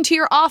back into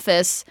your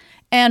office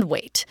and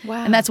wait.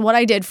 Wow. And that's what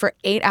I did for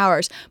 8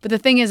 hours. But the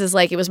thing is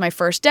it was my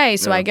first day,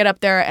 so I get up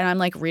there and I'm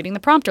like reading the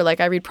prompter,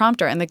 like I read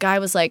prompter, and the guy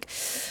was like,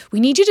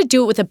 we need you to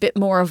do it with a bit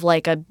more of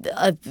like a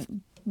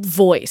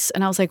voice.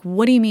 And I was like,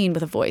 what do you mean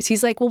with a voice?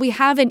 He's like, well, we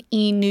have an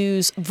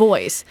e-news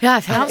voice.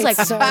 Yeah, and I was like,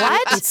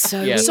 what? It's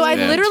so Yeah. So I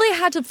Yeah. literally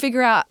had to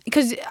figure out,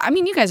 because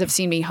you guys have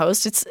seen me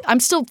host.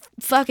 I'm still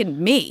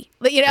fucking me,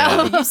 you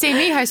know? You see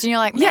me host and you're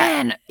like,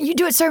 man, you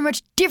do it so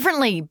much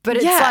differently. But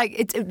it's Yeah. like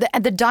it's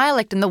the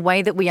dialect and the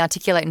way that we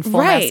articulate and form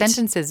our Right.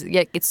 sentences.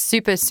 Yeah, it's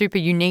super, super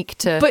unique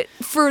to. But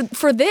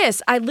for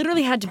this, I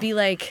literally had to be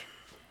like,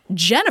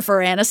 Jennifer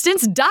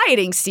Aniston's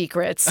dieting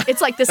secrets. It's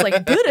like this, like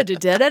so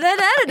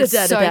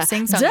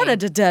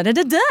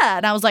sing-songy.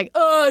 and I was like,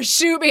 oh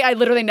shoot me! I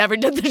literally never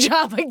did the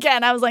job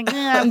again. I was like,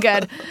 I'm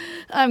good.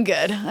 I'm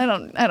good. I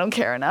don't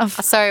care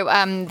enough. So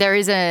there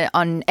is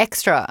on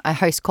Extra a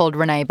host called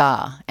Renee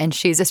Barr, and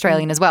she's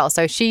Australian as well.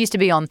 So she used to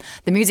be on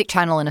the Music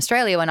Channel in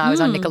Australia when I was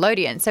on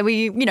Nickelodeon. So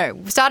we,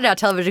 started our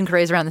television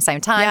careers around the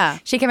same time. Yeah.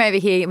 She came over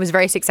here. It was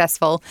very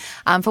successful.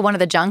 For one of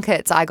the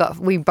junkets,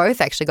 we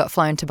both actually got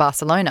flown to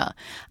Barcelona,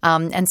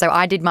 and so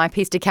I did my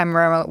piece to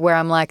camera where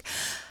I'm like,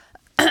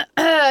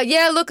 we're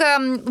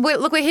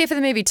here for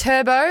the movie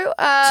Turbo.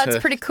 It's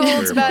pretty cool.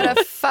 It's about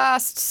a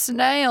fast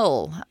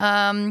snail.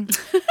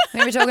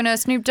 We're talking to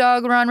Snoop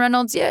Dogg, Ryan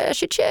Reynolds. Yeah,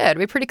 shit, it'd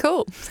be pretty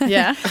cool.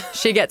 Yeah.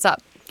 She gets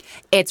up.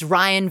 It's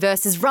Ryan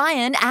versus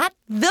Ryan at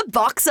the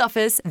box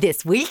office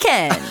this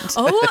weekend.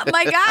 Oh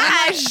my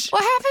gosh.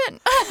 What happened?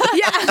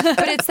 Yeah.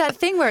 But it's that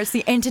thing where it's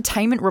the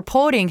entertainment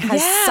reporting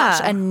has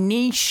such a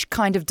niche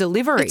kind of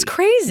delivery. It's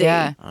crazy.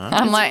 Yeah.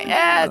 I'm like,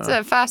 it's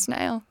a fast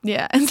snail.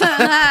 Yeah.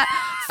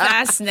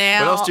 Fast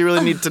now. What else do you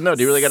really need to know?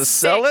 Do you really got to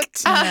sell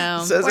it?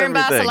 No. Says We're in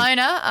everything.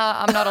 Barcelona.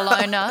 I'm not a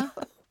loner.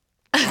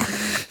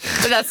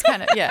 But that's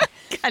kind of, yeah.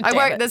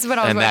 This is when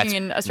I was And that's- working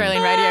in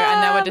Australian radio,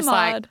 and they were just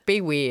Mod. like, be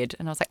weird.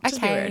 And I was like,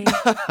 Just be okay.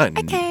 weird.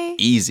 Okay.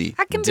 Easy.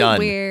 I can Done.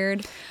 be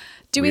weird.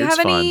 Do we Weird's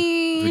have fun.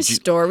 any Would you-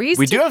 stories?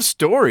 We do have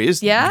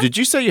stories. Yeah? Did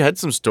you say you had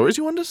some stories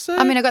you wanted to say?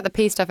 I mean, I got the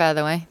pee stuff out of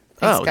the way.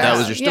 Thanks, oh, guys. that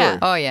was your story. Yeah.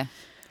 Oh, yeah.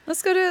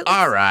 Let's go to.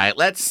 All right,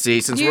 let's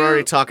see. Since You- we're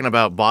already talking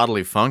about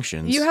bodily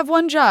functions, You have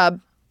one job,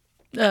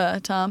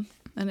 Tom,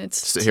 and it's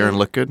sit here and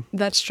look good.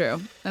 That's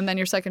true. And then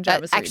your second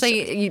job is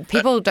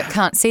People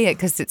can't see it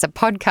because it's a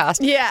podcast.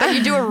 Yeah. But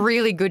you do a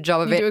really good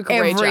job of You it do a great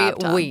every job,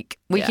 Tom. week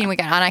Yeah. in, week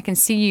out. And I can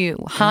see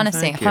you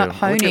harnessing, Thank you. Look at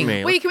honing.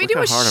 me. Wait, can we Look do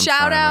how a hard I'm shout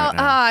trying out? right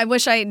now. I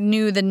wish I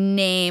knew the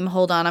name.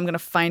 Hold on, I'm going to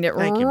find it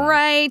Thank you, Mom.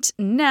 right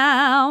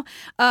now.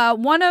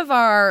 One of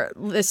our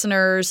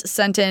listeners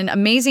sent in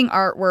amazing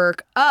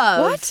artwork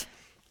of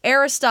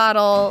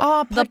Aristotle,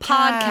 Oh, the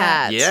podcast.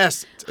 podcast.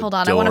 Yes. Hold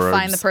on, I want to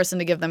find the Adorbs. person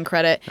to give them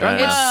credit.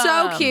 Right. It's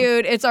so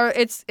cute.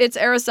 It's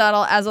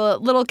Aristotle as a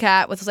little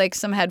cat with like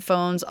some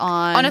headphones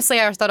on. Honestly,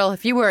 Aristotle,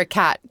 if you were a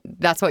cat,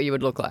 that's what you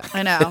would look like.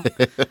 I know.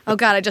 Oh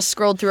God, I just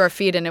scrolled through our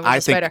feed and it was I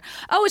a think- spider.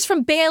 Oh, it's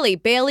from Bailey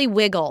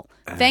Wiggle.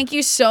 Thank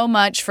you so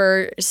much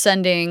for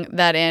sending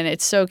that in.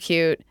 It's so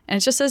cute, and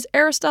it just says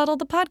Aristotle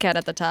the podcast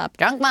at the top.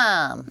 Drunk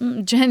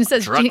mom. Jen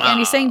says, Drunk and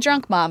he's saying Mom.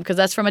 drunk mom because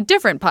that's from a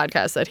different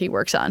podcast that he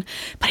works on,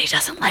 but he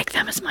doesn't like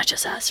them as much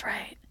as us,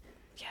 right?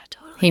 Yeah,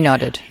 totally. He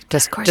nodded.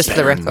 Just for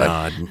the record.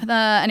 Nod.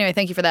 Anyway,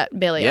 thank you for that,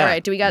 Bailey. Yeah, All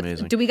right, do we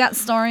amazing. got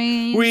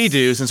stories? We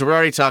do, since we're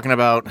already talking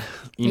about,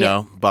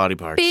 body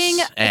parts. Being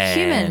a and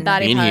human.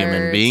 Body being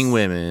human, parts. being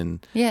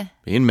women, Yeah.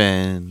 being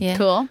men. Yeah.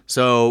 Cool.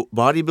 So,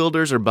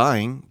 bodybuilders are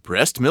buying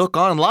breast milk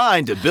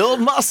online to build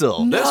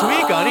muscle. This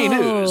week on E!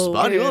 News,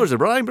 bodybuilders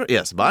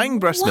are buying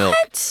breast milk.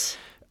 What?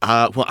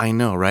 Well, I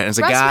know, right? As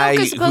a Breast guy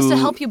milk is supposed to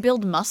who- help you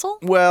build muscle?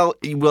 Well,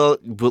 we'll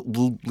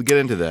get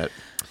into that.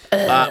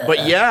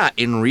 But yeah,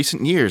 in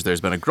recent years, there's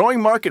been a growing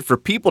market for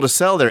people to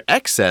sell their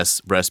excess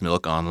breast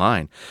milk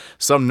online.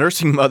 Some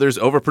nursing mothers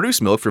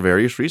overproduce milk for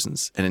various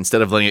reasons, and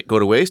instead of letting it go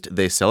to waste,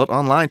 they sell it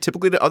online,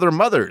 typically to other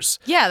mothers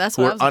Yeah, that's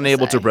who what I are was gonna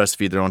unable to say.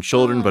 breastfeed their own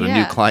children. But a new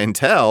yeah.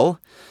 clientele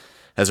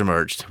has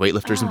emerged: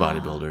 weightlifters and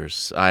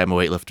bodybuilders. I am a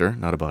weightlifter,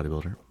 not a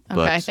bodybuilder.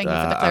 Okay, thank you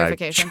for the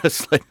clarification.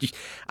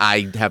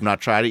 I have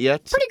not tried it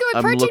yet. Pretty good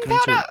I'm protein looking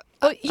into powder. it.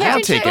 Oh, yeah, I'll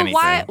take but anything.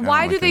 why I don't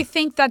why do like they it.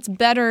 think that's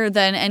better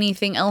than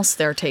anything else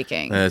they're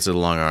taking? It's a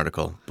long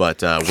article,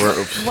 but we're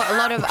What, a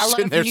lot of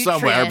in there nutrients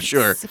somewhere, I'm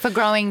sure. for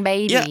growing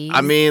babies. Yeah,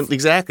 I mean,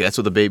 exactly. That's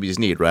what the babies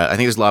need, right? I think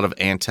there's a lot of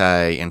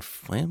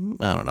anti-inflammatory.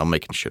 I don't know. I'm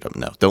making shit up.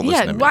 No, don't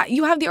listen Yeah, to me. why,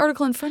 you have the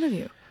article in front of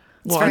you.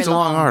 Well, very it's a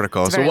long long.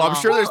 article. It's So very I'm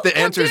long. sure there's the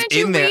Well, answers didn't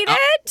you in there. read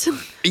it?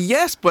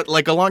 Yes, but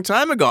like a long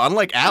time ago.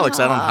 Unlike Alex,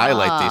 I don't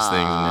highlight these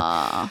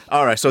things.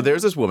 All right, so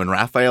there's this woman,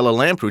 Rafaela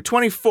Lamprou,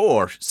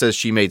 24, says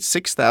she made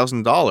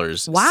 $6,000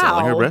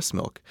 selling her Wow. breast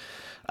milk.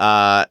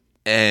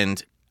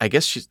 And I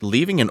guess she's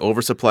leaving an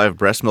oversupply of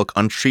breast milk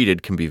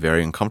untreated can be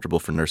very uncomfortable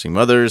for nursing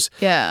mothers,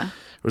 Yeah.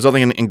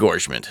 resulting in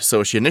engorgement.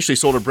 So she initially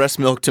sold her breast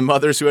milk to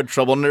mothers who had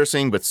trouble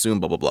nursing, but soon,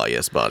 blah, blah, blah.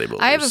 Yes,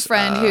 bodybuilders. I have a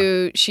friend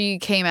who she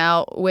came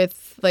out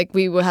with, like,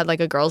 we had like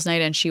a girls'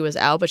 night and she was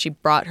out, but she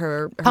brought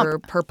her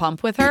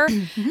pump with her.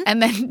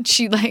 And then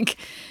she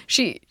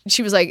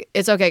was like,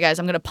 it's okay, guys,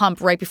 I'm going to pump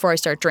right before I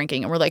start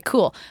drinking. And we're like,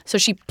 cool. So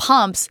she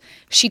pumps,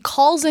 she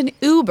calls an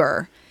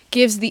Uber,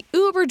 gives the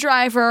Uber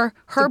driver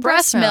her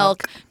breast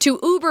milk to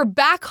Uber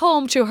back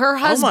home to her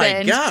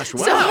husband. gosh, So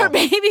wow. her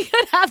baby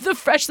could have the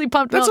freshly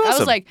pumped That's milk. I was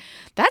awesome. like,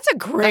 that's a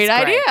great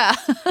That's great.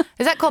 idea.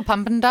 Is that called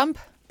pump and dump?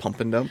 Pump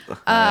and dump?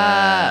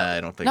 I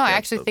don't think No, I that's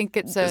actually the- think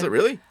it's Is it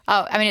really?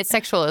 Oh, I mean, it's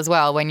sexual as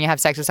well when you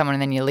have sex with someone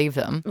and then you leave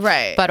them.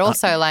 Right. But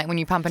also, like, when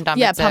you pump and dump.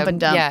 Yeah, it's pump and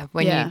dump. Yeah,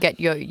 when Yeah. you get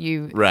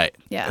you. Right.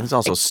 Yeah. And it's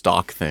also a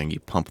stock thing. You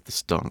pump the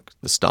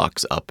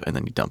stalks up and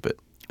then you dump it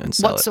and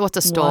sell it. What's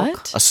a stalk?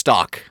 What? A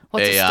stock.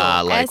 What's a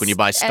stock? Like when you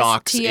buy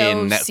stocks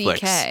in Netflix.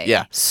 S-T-O-C-K.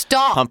 Yeah.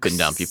 Stock. Pump and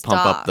dump. You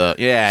pump up the.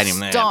 Yeah,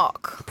 anyway.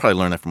 Stock. Probably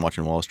learned that from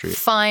watching Wall Street.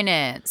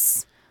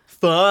 Finance.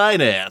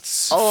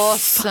 finance.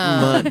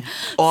 Awesome.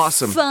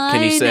 Awesome.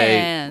 Can you say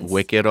Finance.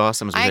 wicked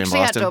awesome as we say in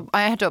Boston?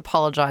 I had to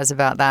apologize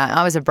about that.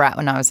 I was a brat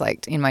when I was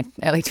like in my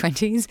early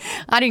 20s.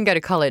 I didn't go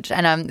to college.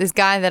 And this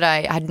guy that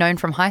I had known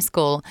from high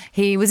school,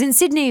 he was in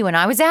Sydney when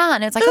I was out.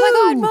 And it's like,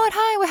 oh my God, Maud,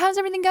 hi, well, how's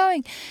everything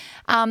going?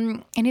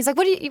 And he's like,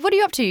 what are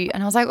you up to?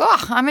 And I was like,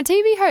 oh, I'm a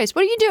TV host.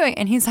 What are you doing?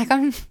 And he's like,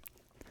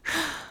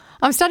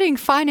 I'm studying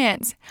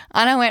finance.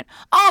 And I went,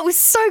 oh, it was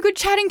so good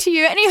chatting to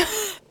you. And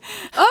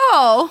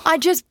I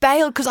just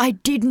bailed because I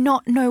did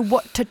not know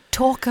what to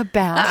talk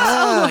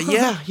about.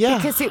 Yeah.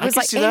 Because it I was can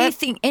like see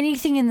that.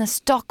 anything in the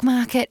stock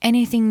market,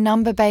 anything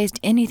number-based,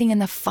 anything in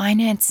the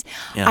finance.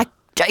 Yeah.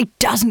 It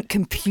doesn't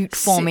compute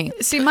for me.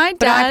 See, my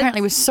But I dad.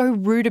 apparently was so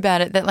rude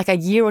about it that like a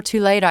year or two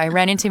later, I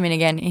ran into him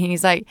again and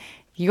he's like,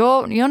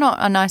 You're not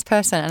a nice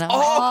person. And I'm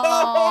like,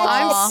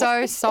 I'm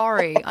so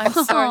sorry. I'm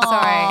so sorry.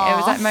 It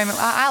was that moment.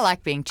 I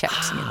like being checked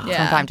from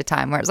time to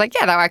time where it's like,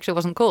 yeah, that actually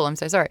wasn't cool. I'm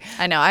so sorry.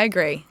 I know, I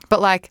agree. But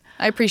like,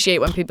 I appreciate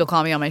when people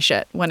call me on my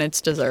shit when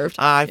it's deserved.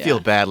 I feel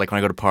bad, like when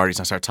I go to parties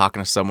and I start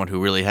talking to someone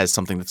who really has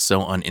something that's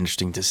so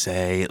uninteresting to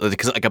say,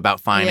 because like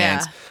about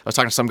finance. Yeah. I was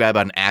talking to some guy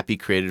about an app he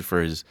created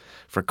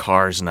for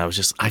cars, and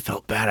I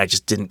felt bad. I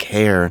just didn't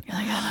care.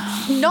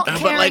 not But,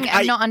 caring like,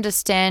 and not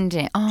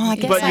understanding. Oh, I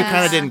guess But you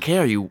kind of didn't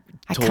care.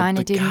 I told kind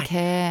the of didn't guy.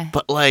 care.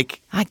 But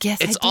like, I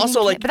guess it's I didn't also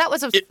care. like, but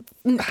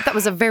that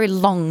was a very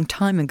long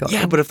time ago.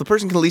 yeah. But if the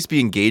person can at least be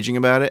engaging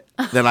about it,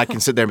 then I can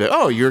sit there and be like,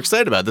 oh, you're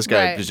excited about it. This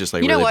guy Right. is just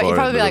like, You know really what? You'd boring,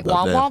 probably be like,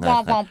 blah, womp,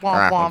 blah, womp, blah, womp,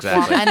 blah. womp, womp,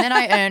 Exactly. womp. And then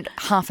I earned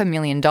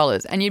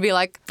 $500,000. And you'd be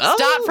like,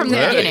 start from the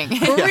right.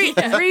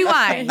 beginning.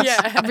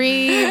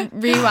 Rewind.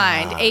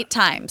 Rewind 8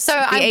 times. So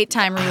the I-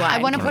 8-time rewind. I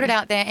want to put it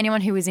out there. Anyone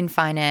who is in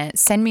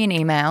finance, send me an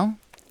email.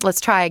 Let's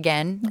try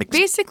again.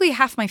 Basically,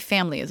 half my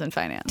family is in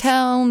finance.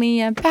 Tell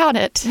me about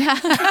it.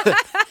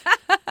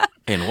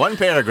 In one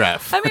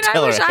paragraph. I mean, I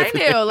Tell her wish I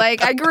everything. knew.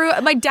 Like,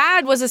 my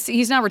dad was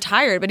he's now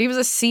retired, but he was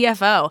a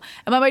CFO.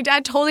 And my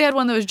dad totally had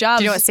one of those jobs.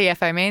 Do you know what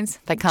CFO means?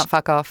 They can't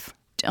fuck off.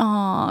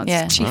 Oh, it's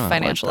Yeah. chief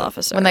financial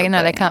officer. When they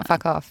but, can't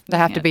fuck off. They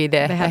have to be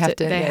there. They have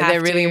to-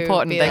 They're really to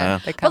important. be They, there.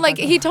 they can't But like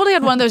fuck he off. totally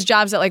had one of those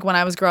jobs that like when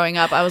I was growing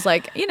up, I was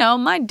like,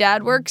 my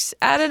dad works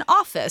at an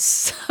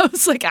office. I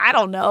was like, I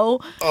don't know.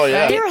 Oh,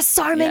 yeah. There are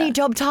so many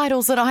job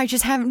titles that I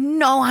just have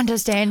no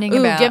understanding Ooh,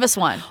 about. give us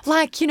one.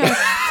 Like,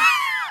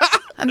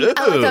 like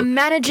a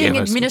managing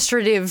Give us-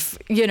 administrative,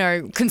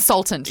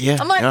 consultant. Yeah,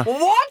 I'm like, yeah.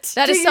 what?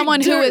 That do is you someone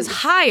who do? is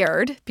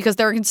hired because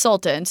they're a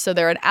consultant. So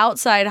they're an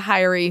outside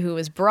hiree who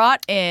is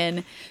brought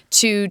in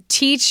to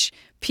teach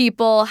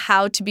people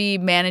how to be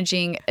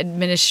managing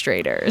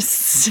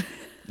administrators.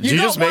 Did you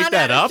got just make one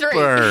that out up, of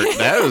three. or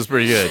that was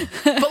pretty good?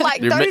 But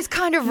like You're those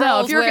kind of roles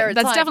No, if you're where it's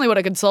that's like, definitely what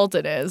a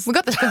consultant is. we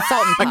got the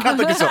consultant. Got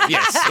the consult-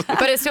 yes.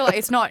 But it's still like,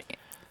 it's not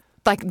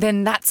like,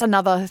 then that's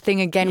another thing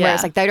again where Yeah.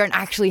 it's like they don't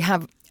actually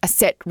have a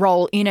set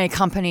role in a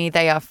company.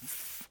 They are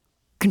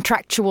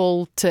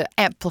contractual to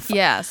amplify.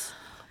 Yes.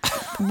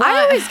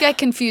 I always get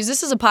confused.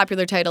 This is a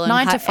popular title in,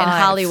 9 to in 5,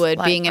 Hollywood,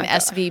 like, being an okay.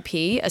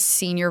 SVP, a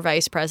senior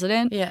vice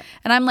president. Yeah.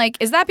 And I'm like,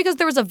 is that because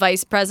there was a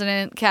vice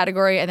president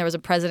category and there was a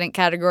president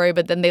category,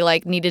 but then they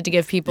like needed to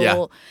give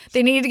people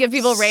they needed to give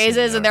people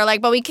raises and they're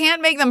like, but we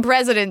can't make them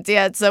presidents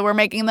yet, so we're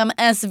making them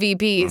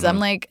SVPs. I'm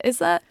like, is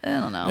that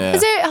I don't know. Yeah.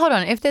 Is there, hold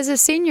on, if there's a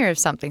senior of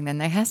something, then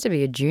there has to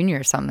be a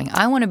junior of something.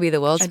 I want to be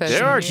the world's first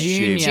There are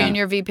junior.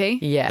 Junior VP?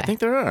 Yeah. I think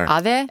there are.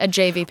 Are there? A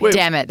JVP.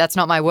 Damn it, that's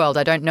not my world.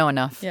 I don't know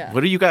enough. Yeah.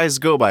 What do you guys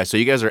go by? So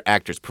you guys are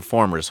actors,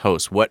 performers,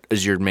 hosts. What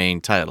is your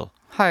main title?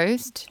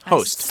 Host.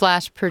 Host.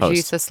 Slash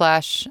producer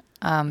slash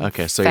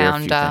Okay, so you're a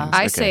few founder. things. I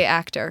Okay. say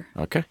actor.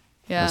 Okay.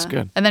 Yeah. That's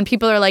good. And then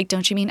people are like,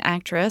 don't you mean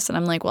actress? And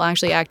I'm like, well,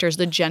 actually, actor is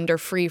the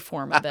gender-free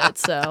form of it.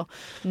 So,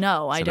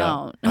 no, I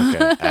don't.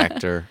 Okay.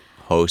 Actor,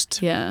 host,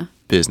 Yeah.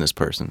 business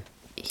person.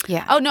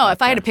 Yeah. Oh, no,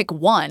 if I had to pick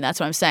one, that's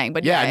what I'm saying.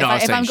 But Yeah, yeah, no, I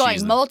was if I'm saying she's going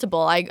the-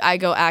 multiple, I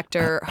go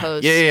actor,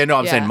 host. Yeah. No,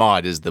 I'm saying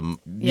Maud is the.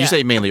 Yeah. You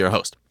say mainly you're a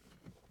host.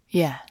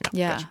 Yeah.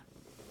 Yeah.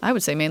 I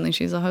would say mainly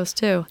she's a host,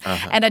 too.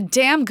 Uh-huh. And a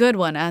damn good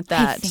one at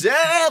that.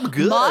 Damn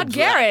good. Maud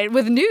Garrett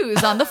with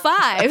news on the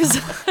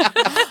 5s.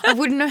 I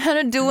wouldn't know how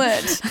to do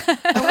it.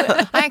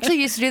 I actually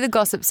used to do the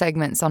gossip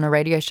segments on a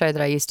radio show that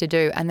I used to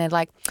do, and they're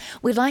like,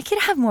 "We'd like you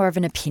to have more of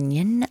an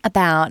opinion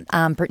about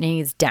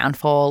Britney's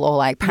downfall or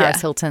like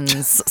Paris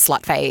Hilton's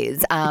slut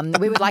phase.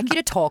 We would like you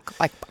to talk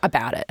like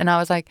about it." And I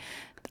was like,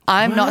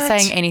 I'm not What?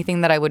 saying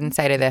anything that I wouldn't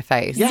say to their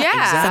face. Yeah. So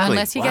exactly.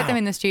 unless you get them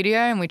in the studio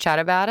and we chat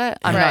about it,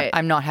 Right.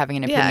 I'm not having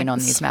an opinion on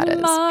these matters.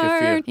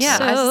 Smart. Yeah,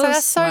 so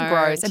that's so smart.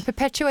 gross. And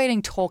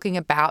perpetuating talking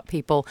about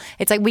people,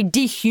 it's like we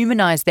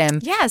dehumanize them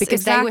Yes,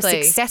 because they were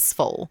exactly.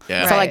 successful.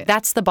 Yeah. So Right. like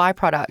that's the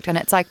byproduct. And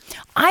it's like,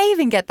 I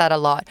even get that a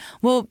lot.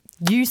 Well,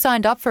 you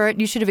signed up for it.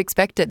 You should have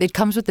expected. It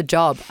comes with the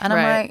job. And I'm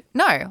Right. like,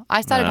 no,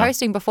 I started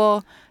hosting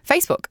before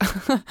Facebook.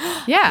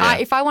 Yeah.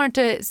 If I wanted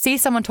to see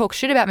someone talk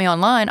shit about me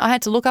online, I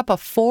had to look up a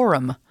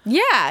forum.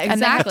 Yeah,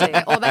 And they had exactly.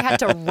 to, or they had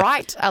to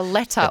write a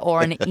letter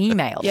or an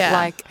email. Yeah.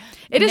 Like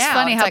It is now,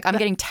 funny it's how like I'm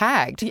getting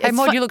tagged. Hey, It's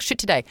Maud, fu- you look shit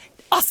today.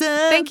 awesome.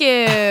 Thank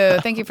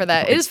you for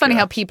that. It is funny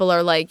how people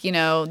are like, you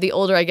know, the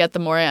older I get, the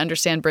more I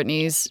understand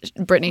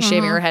Britney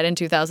shaving her head in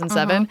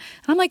 2007. And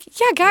I'm like,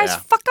 yeah, guys,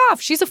 fuck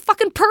off. She's a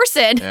fucking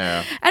person.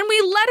 Yeah. And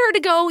we let her to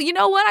go, you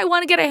know what? I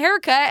want to get a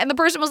haircut. And the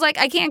person was like,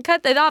 I can't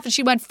cut that off. And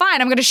she went,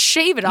 fine, I'm going to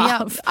shave it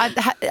off.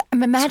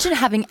 Imagine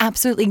having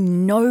absolutely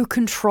no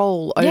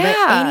control over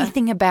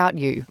anything about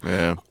you.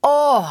 Yeah.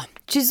 Oh,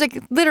 she's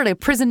like literally a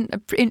prisoner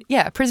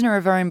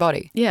of her own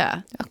body.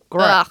 Yeah.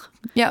 Great. Ugh.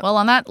 Yeah. Well,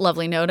 on that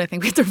lovely note, I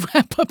think we have to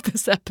wrap up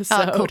this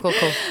episode. Oh, cool.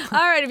 All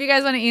right. If you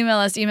guys want to email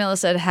us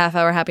at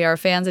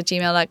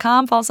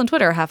halfhourhappyhourfans@gmail.com. Follow us on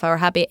Twitter,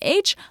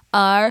 halfhourhappyhr.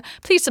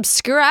 Please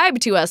subscribe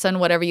to us on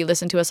whatever you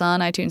listen to us on,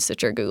 iTunes,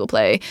 Stitcher, Google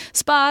Play,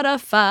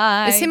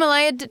 Spotify. Is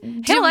Himalaya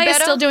Himalaya's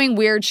still doing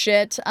weird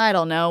shit. I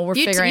don't know. We're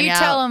figuring you out. You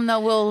tell them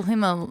that we'll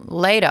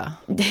later.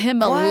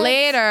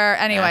 Later.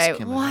 Anyway,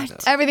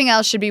 What? Everything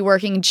else should be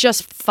working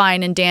just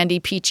fine and dandy,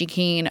 peachy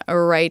keen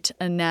right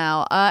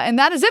now. And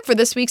that is it for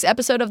this week's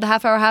episode of the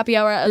Half Hour Happy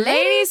Hour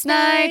Ladies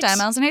Night. I'm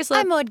Alison Haislip.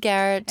 I'm Maud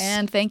Garrett.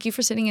 And thank you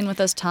for sitting in with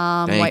us,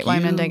 Tom Thank White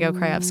Wine you, Mandego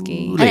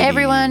Krajewski. And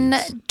everyone,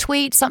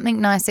 tweet something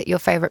nice at your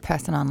favorite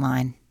person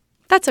online.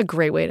 That's a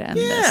great way to end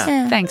this.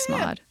 Thanks,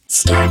 Maud.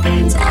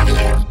 Starbane's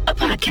Audio,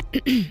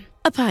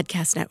 a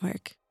podcast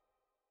network.